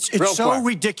to, it's so quick.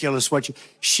 ridiculous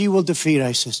she will defeat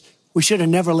ISIS. We should have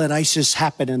never let ISIS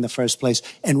happen in the first place.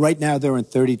 And right now they're in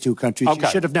 32 countries. Okay. You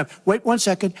should have never. Wait 1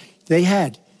 second. They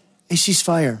had a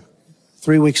ceasefire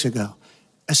 3 weeks ago.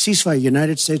 A ceasefire,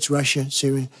 United States, Russia,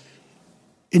 Syria.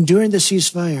 And during the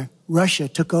ceasefire, Russia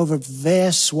took over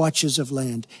vast swatches of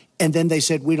land. And then they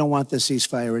said, we don't want the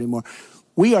ceasefire anymore.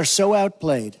 We are so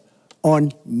outplayed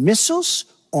on missiles,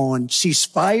 on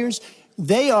ceasefires.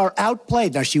 They are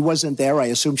outplayed. Now, she wasn't there. I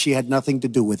assume she had nothing to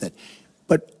do with it.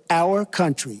 But our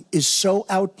country is so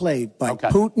outplayed by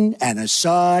Putin and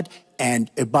Assad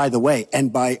and, by the way,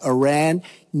 and by Iran.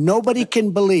 Nobody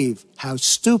can believe how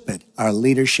stupid our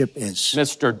leadership is.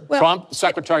 Mr. Trump,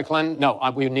 Secretary Clinton, no,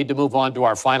 we need to move on to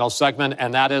our final segment,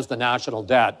 and that is the national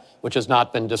debt, which has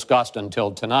not been discussed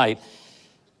until tonight.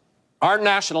 Our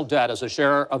national debt as a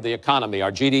share of the economy,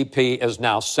 our GDP, is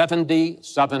now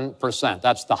 77%.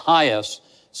 That's the highest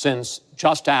since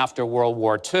just after World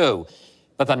War II.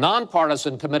 But the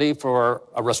nonpartisan Committee for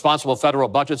a Responsible Federal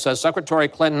Budget says, Secretary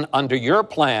Clinton, under your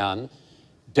plan,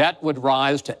 debt would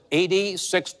rise to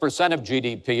 86% of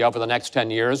GDP over the next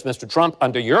 10 years. Mr. Trump,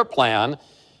 under your plan,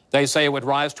 they say it would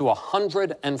rise to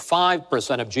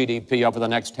 105% of GDP over the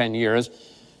next 10 years.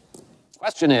 The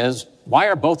question is, why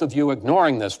are both of you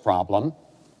ignoring this problem?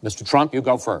 Mr. Trump, you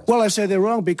go first. Well, I say they're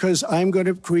wrong because I'm going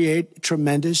to create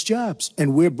tremendous jobs.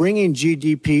 And we're bringing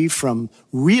GDP from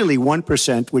really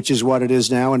 1%, which is what it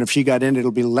is now. And if she got in,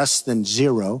 it'll be less than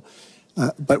zero.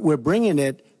 But we're bringing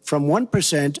it from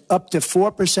 1% up to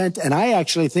 4%. And I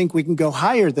actually think we can go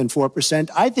higher than 4%.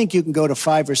 I think you can go to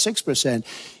 5 or 6%.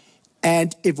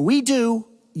 And if we do,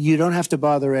 you don't have to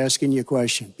bother asking your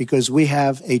question because we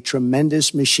have a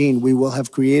tremendous machine. We will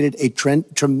have created a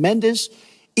tremendous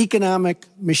economic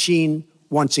machine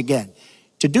once again.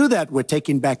 To do that, we're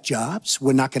taking back jobs.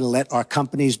 We're not going to let our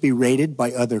companies be raided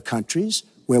by other countries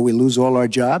where we lose all our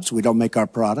jobs. We don't make our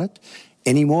product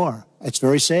anymore. It's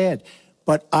very sad.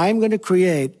 But I'm going to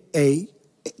create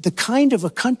the kind of a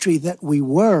country that we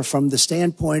were from the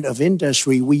standpoint of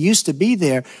industry. We used to be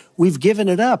there. We've given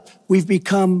it up. We've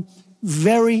become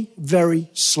very, very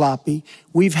sloppy.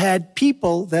 We've had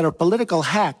people that are political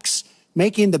hacks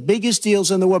making the biggest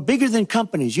deals in the world, bigger than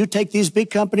companies. You take these big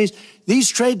companies, these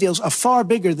trade deals are far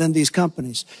bigger than these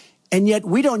companies. And yet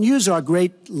we don't use our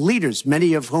great leaders,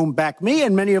 many of whom back me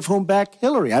and many of whom back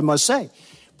Hillary, I must say.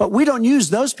 But we don't use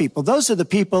those people. Those are the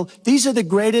people, these are the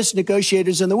greatest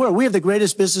negotiators in the world. We have the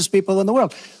greatest business people in the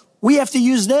world. We have to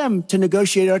use them to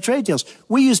negotiate our trade deals.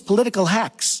 We use political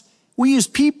hacks. We use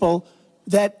people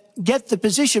that get the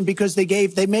position because they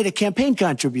made a campaign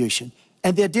contribution.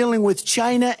 And they're dealing with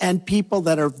China and people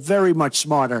that are very much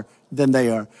smarter than they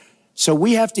are. So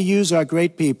we have to use our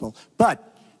great people.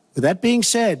 But with that being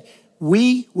said,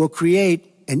 we will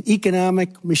create an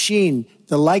economic machine,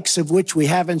 the likes of which we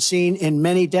haven't seen in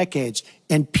many decades.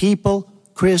 And people,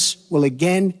 Chris, will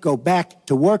again go back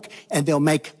to work, and they'll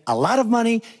make a lot of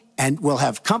money, and we'll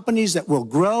have companies that will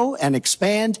grow and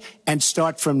expand and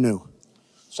start from new.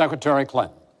 Secretary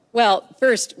Clinton. Well,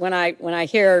 first, when I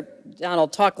hear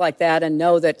Donald talk like that and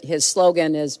know that his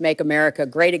slogan is "Make America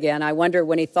Great Again," I wonder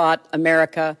when he thought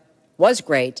America was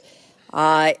great.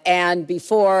 And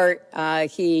before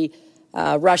he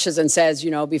rushes and says,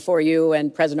 you know, before you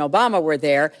and President Obama were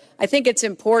there, I think it's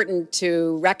important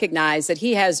to recognize that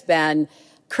he has been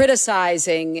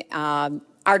criticizing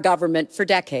our government for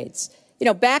decades. You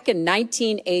know, back in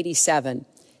 1987,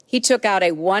 he took out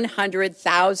a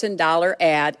 $100,000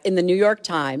 ad in the New York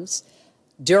Times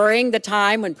during the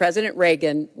time when President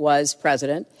Reagan was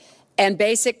president and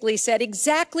basically said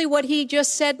exactly what he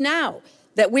just said now,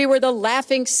 that we were the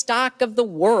laughing stock of the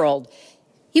world.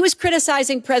 He was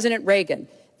criticizing President Reagan.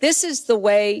 This is the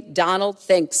way Donald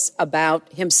thinks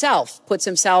about himself, puts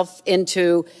himself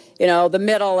into, you know, the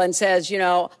middle and says, you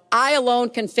know, I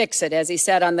alone can fix it, as he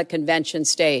said on the convention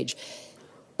stage.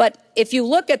 But if you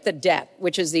look at the debt,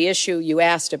 which is the issue you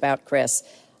asked about, Chris,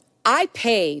 I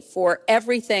pay for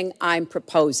everything I'm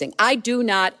proposing. I do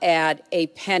not add a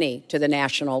penny to the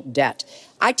national debt.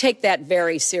 I take that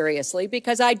very seriously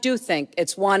because I do think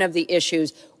it's one of the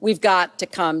issues we've got to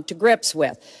come to grips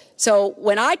with. So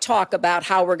when I talk about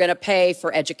how we're going to pay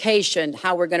for education,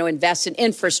 how we're going to invest in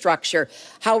infrastructure,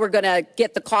 how we're going to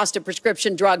get the cost of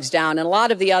prescription drugs down, and a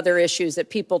lot of the other issues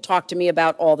that people talk to me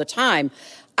about all the time,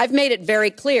 I've made it very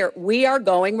clear we are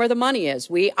going where the money is.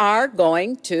 We are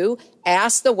going to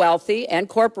ask the wealthy and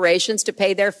corporations to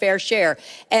pay their fair share.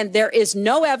 And there is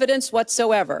no evidence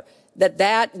whatsoever that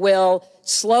that will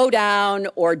slow down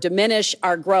or diminish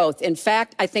our growth. In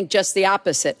fact, I think just the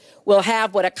opposite. We'll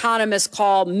have what economists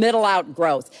call middle-out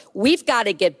growth. We've got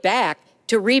to get back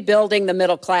to rebuilding the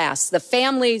middle class, the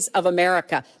families of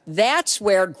America. That's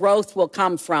where growth will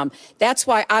come from. That's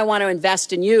why I want to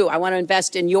invest in you. I want to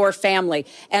invest in your family.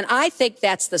 And I think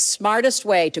that's the smartest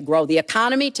way to grow the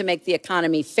economy, to make the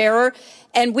economy fairer.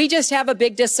 And we just have a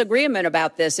big disagreement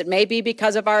about this. It may be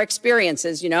because of our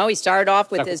experiences. You know, he started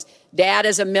off with his dad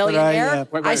as a millionaire.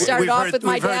 I started off with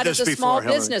my dad as a small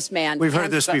businessman. We've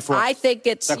heard this before. I think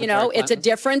it's, you know, it's a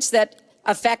difference that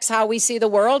affects how we see the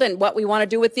world and what we want to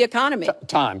do with the economy.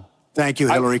 Time. Thank you,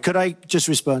 Hillary. Could I just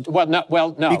respond? Well,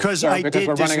 no. Because I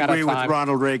did disagree with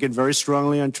Ronald Reagan very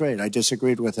strongly on trade. I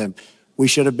disagreed with him. We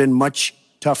should have been much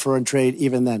tougher on trade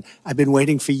even then. I've been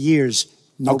waiting for years.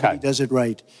 Nobody does it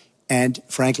right. And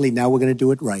frankly, now we're going to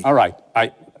do it right. All right.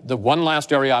 The one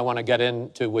last area I want to get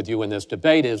into with you in this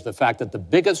debate is the fact that the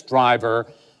biggest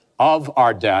driver of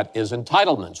our debt is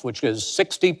entitlements, which is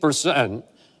 60%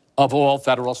 of all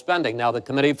federal spending. Now, the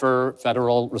Committee for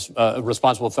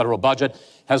Responsible Federal Budget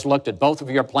has looked at both of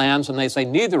your plans, and they say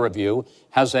neither of you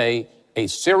has a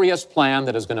serious plan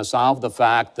that is going to solve the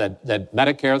fact that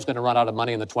Medicare is going to run out of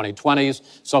money in the 2020s,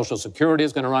 Social Security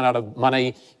is going to run out of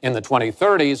money in the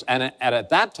 2030s, and at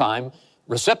that time,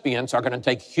 recipients are going to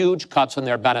take huge cuts in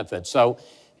their benefits. So,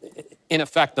 in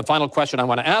effect, the final question I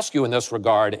want to ask you in this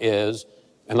regard is,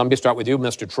 and let me start with you,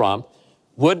 Mr. Trump,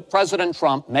 would President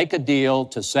Trump make a deal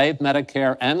to save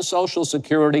Medicare and Social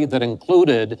Security that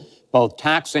included both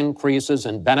tax increases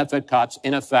and benefit cuts,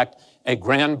 in effect, a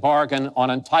grand bargain on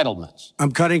entitlements?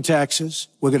 I'm cutting taxes.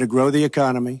 We're going to grow the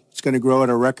economy. It's going to grow at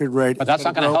a record rate. But that's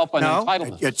not going to help on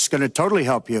entitlements. It's going to totally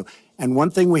help you. And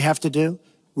one thing we have to do,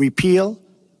 repeal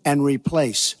and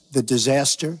replace the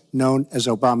disaster known as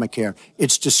Obamacare.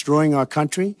 It's destroying our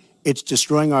country. It's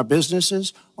destroying our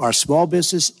businesses, our small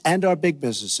business, and our big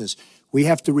businesses. We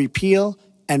have to repeal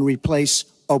and replace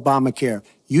Obamacare.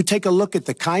 You take a look at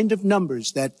the kind of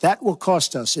numbers that will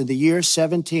cost us in the year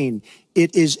 17.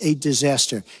 It is a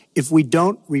disaster if we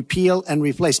don't repeal and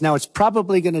replace. Now, it's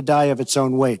probably going to die of its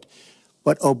own weight,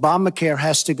 but Obamacare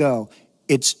has to go.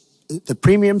 The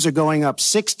premiums are going up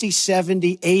 60,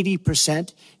 70,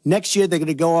 80%. Next year, they're going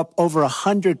to go up over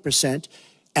 100%.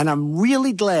 And I'm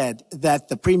really glad that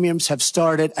the premiums have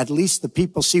started. At least the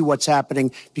people see what's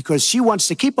happening, because she wants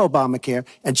to keep Obamacare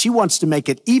and she wants to make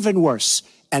it even worse.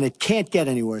 And it can't get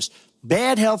any worse.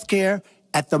 Bad health care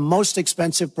at the most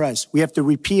expensive price. We have to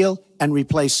repeal and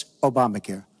replace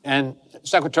Obamacare. And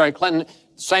Secretary Clinton,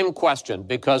 same question,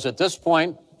 because at this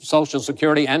point, Social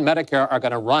Security and Medicare are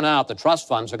going to run out. The trust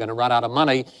funds are going to run out of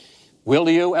money. Will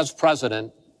you, as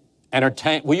president,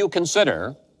 will you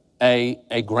consider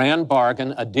a grand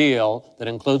bargain, a deal that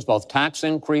includes both tax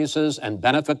increases and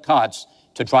benefit cuts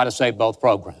to try to save both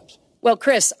programs? Well,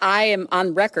 Chris, I am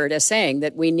on record as saying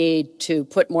that we need to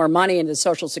put more money into the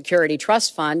Social Security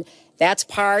Trust Fund. That's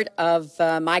part of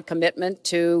my commitment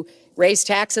to raise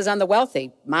taxes on the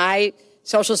wealthy. My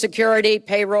Social Security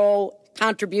payroll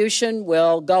contribution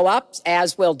will go up,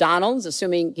 as will Donald's,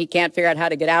 assuming he can't figure out how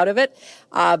to get out of it.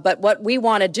 But what we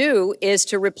want to do is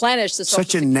to replenish the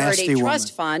Social Security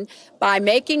Trust Fund by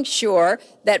making sure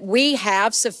that we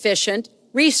have sufficient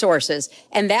resources.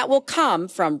 And that will come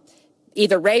from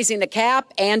either raising the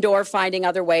cap and or finding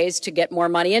other ways to get more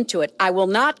money into it. I will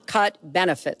not cut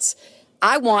benefits.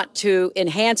 I want to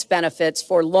enhance benefits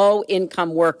for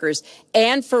low-income workers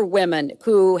and for women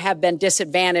who have been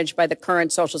disadvantaged by the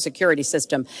current Social Security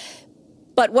system.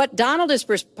 But what Donald is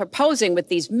proposing with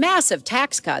these massive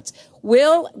tax cuts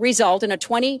will result in a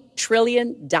 $20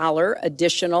 trillion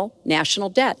additional national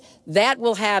debt. That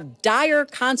will have dire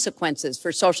consequences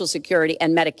for Social Security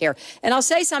and Medicare. And I'll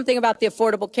say something about the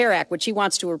Affordable Care Act, which he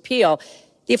wants to repeal.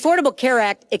 The Affordable Care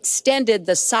Act extended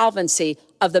the solvency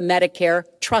of the Medicare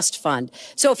Trust Fund.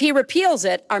 So if he repeals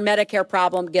it, our Medicare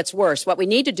problem gets worse. What we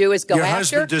need to do is go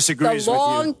after the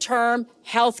long-term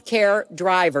health care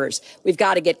drivers. We've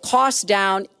got to get costs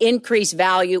down, increase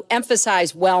value,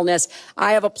 emphasize wellness.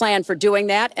 I have a plan for doing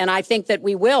that, and I think that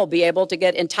we will be able to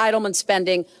get entitlement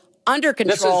spending under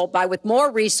control with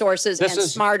more resources and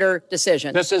smarter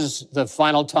decisions. This is the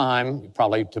final time,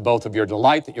 probably to both of your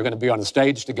delight, that you're going to be on the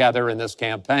stage together in this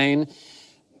campaign.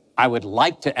 I would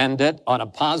like to end it on a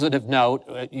positive note.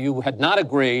 You had not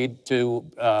agreed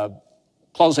to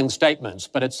closing statements,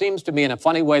 but it seems to me in a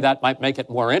funny way that might make it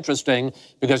more interesting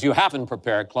because you haven't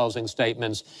prepared closing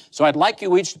statements. So I'd like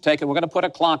you each to take it. We're going to put a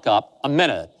clock up, a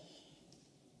minute,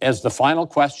 as the final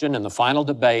question in the final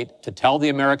debate to tell the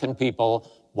American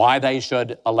people why they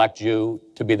should elect you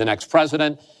to be the next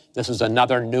president. This is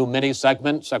another new mini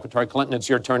segment. Secretary Clinton, it's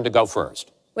your turn to go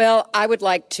first. Well, I would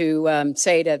like to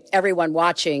say to everyone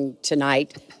watching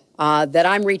tonight that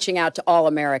I'm reaching out to all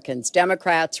Americans,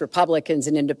 Democrats, Republicans,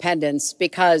 and independents,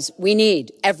 because we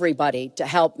need everybody to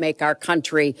help make our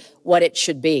country what it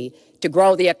should be, to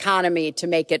grow the economy, to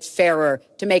make it fairer,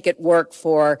 to make it work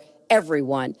for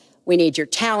everyone. We need your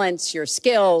talents, your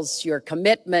skills, your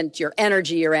commitment, your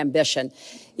energy, your ambition.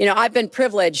 You know, I've been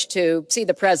privileged to see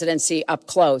the presidency up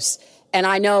close, and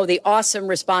I know the awesome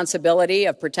responsibility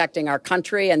of protecting our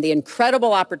country and the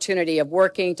incredible opportunity of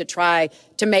working to try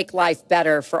to make life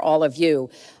better for all of you.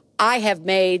 I have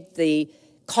made the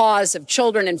cause of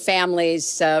children and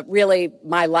families really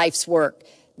my life's work.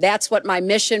 That's what my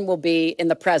mission will be in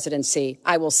the presidency.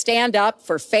 I will stand up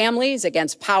for families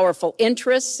against powerful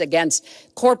interests, against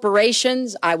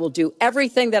corporations. I will do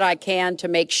everything that I can to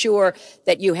make sure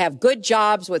that you have good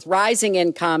jobs with rising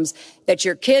incomes, that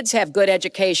your kids have good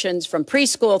educations from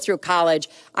preschool through college.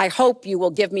 I hope you will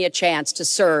give me a chance to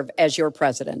serve as your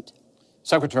president.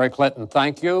 Secretary Clinton,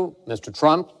 thank you. Mr.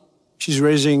 Trump? She's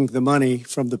raising the money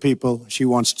from the people she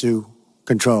wants to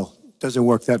control. It doesn't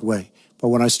work that way. But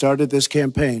when I started this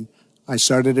campaign, I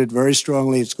started it very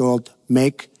strongly. It's called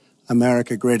Make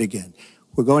America Great Again.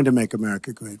 We're going to make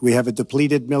America great. We have a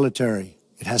depleted military.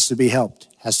 It has to be helped,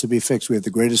 has to be fixed. We have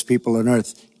the greatest people on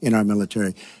earth in our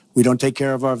military. We don't take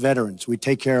care of our veterans. We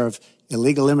take care of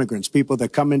illegal immigrants, people that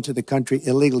come into the country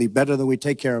illegally, better than we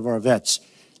take care of our vets.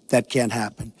 That can't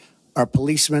happen. Our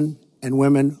policemen and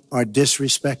women are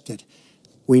disrespected.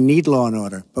 We need law and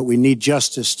order, but we need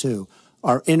justice too.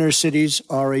 Our inner cities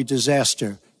are a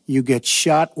disaster. You get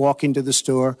shot walking to the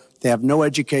store. They have no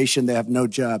education. They have no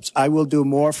jobs. I will do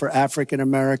more for African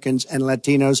Americans and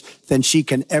Latinos than she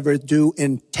can ever do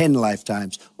in 10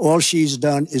 lifetimes. All she's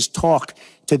done is talk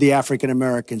to the African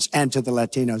Americans and to the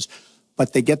Latinos.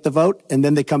 But they get the vote, and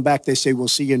then they come back. They say, we'll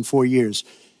see you in 4 years.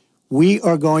 We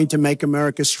are going to make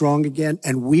America strong again,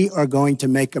 and we are going to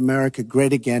make America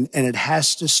great again, and it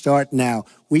has to start now.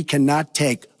 We cannot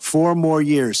take 4 more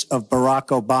years of Barack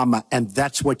Obama, and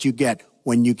that's what you get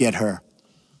when you get her.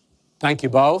 Thank you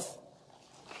both.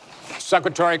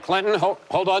 Secretary Clinton,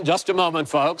 hold on just a moment,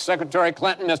 folks. Secretary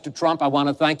Clinton, Mr. Trump, I want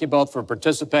to thank you both for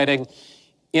participating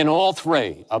in all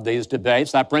 3 of these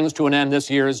debates. That brings to an end this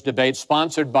year's debate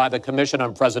sponsored by the Commission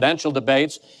on Presidential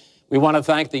Debates. We want to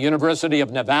thank the University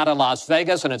of Nevada, Las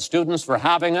Vegas, and its students for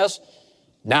having us.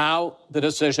 Now the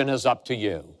decision is up to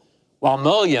you. While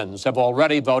millions have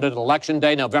already voted, Election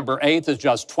Day, November 8th, is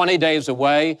just 20 days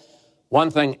away.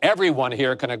 One thing everyone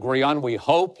here can agree on, we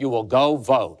hope you will go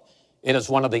vote. It is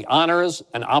one of the honors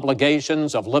and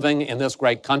obligations of living in this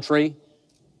great country.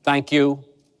 Thank you,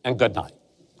 and good night.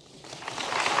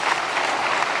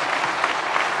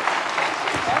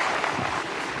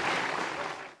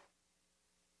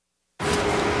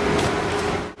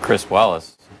 Chris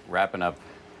Wallace wrapping up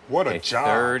what a job.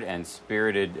 Third and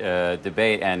spirited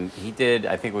debate, and he did,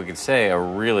 I think we could say, a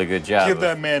really good job. Give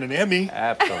that man an Emmy.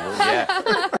 Absolutely,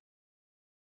 yeah.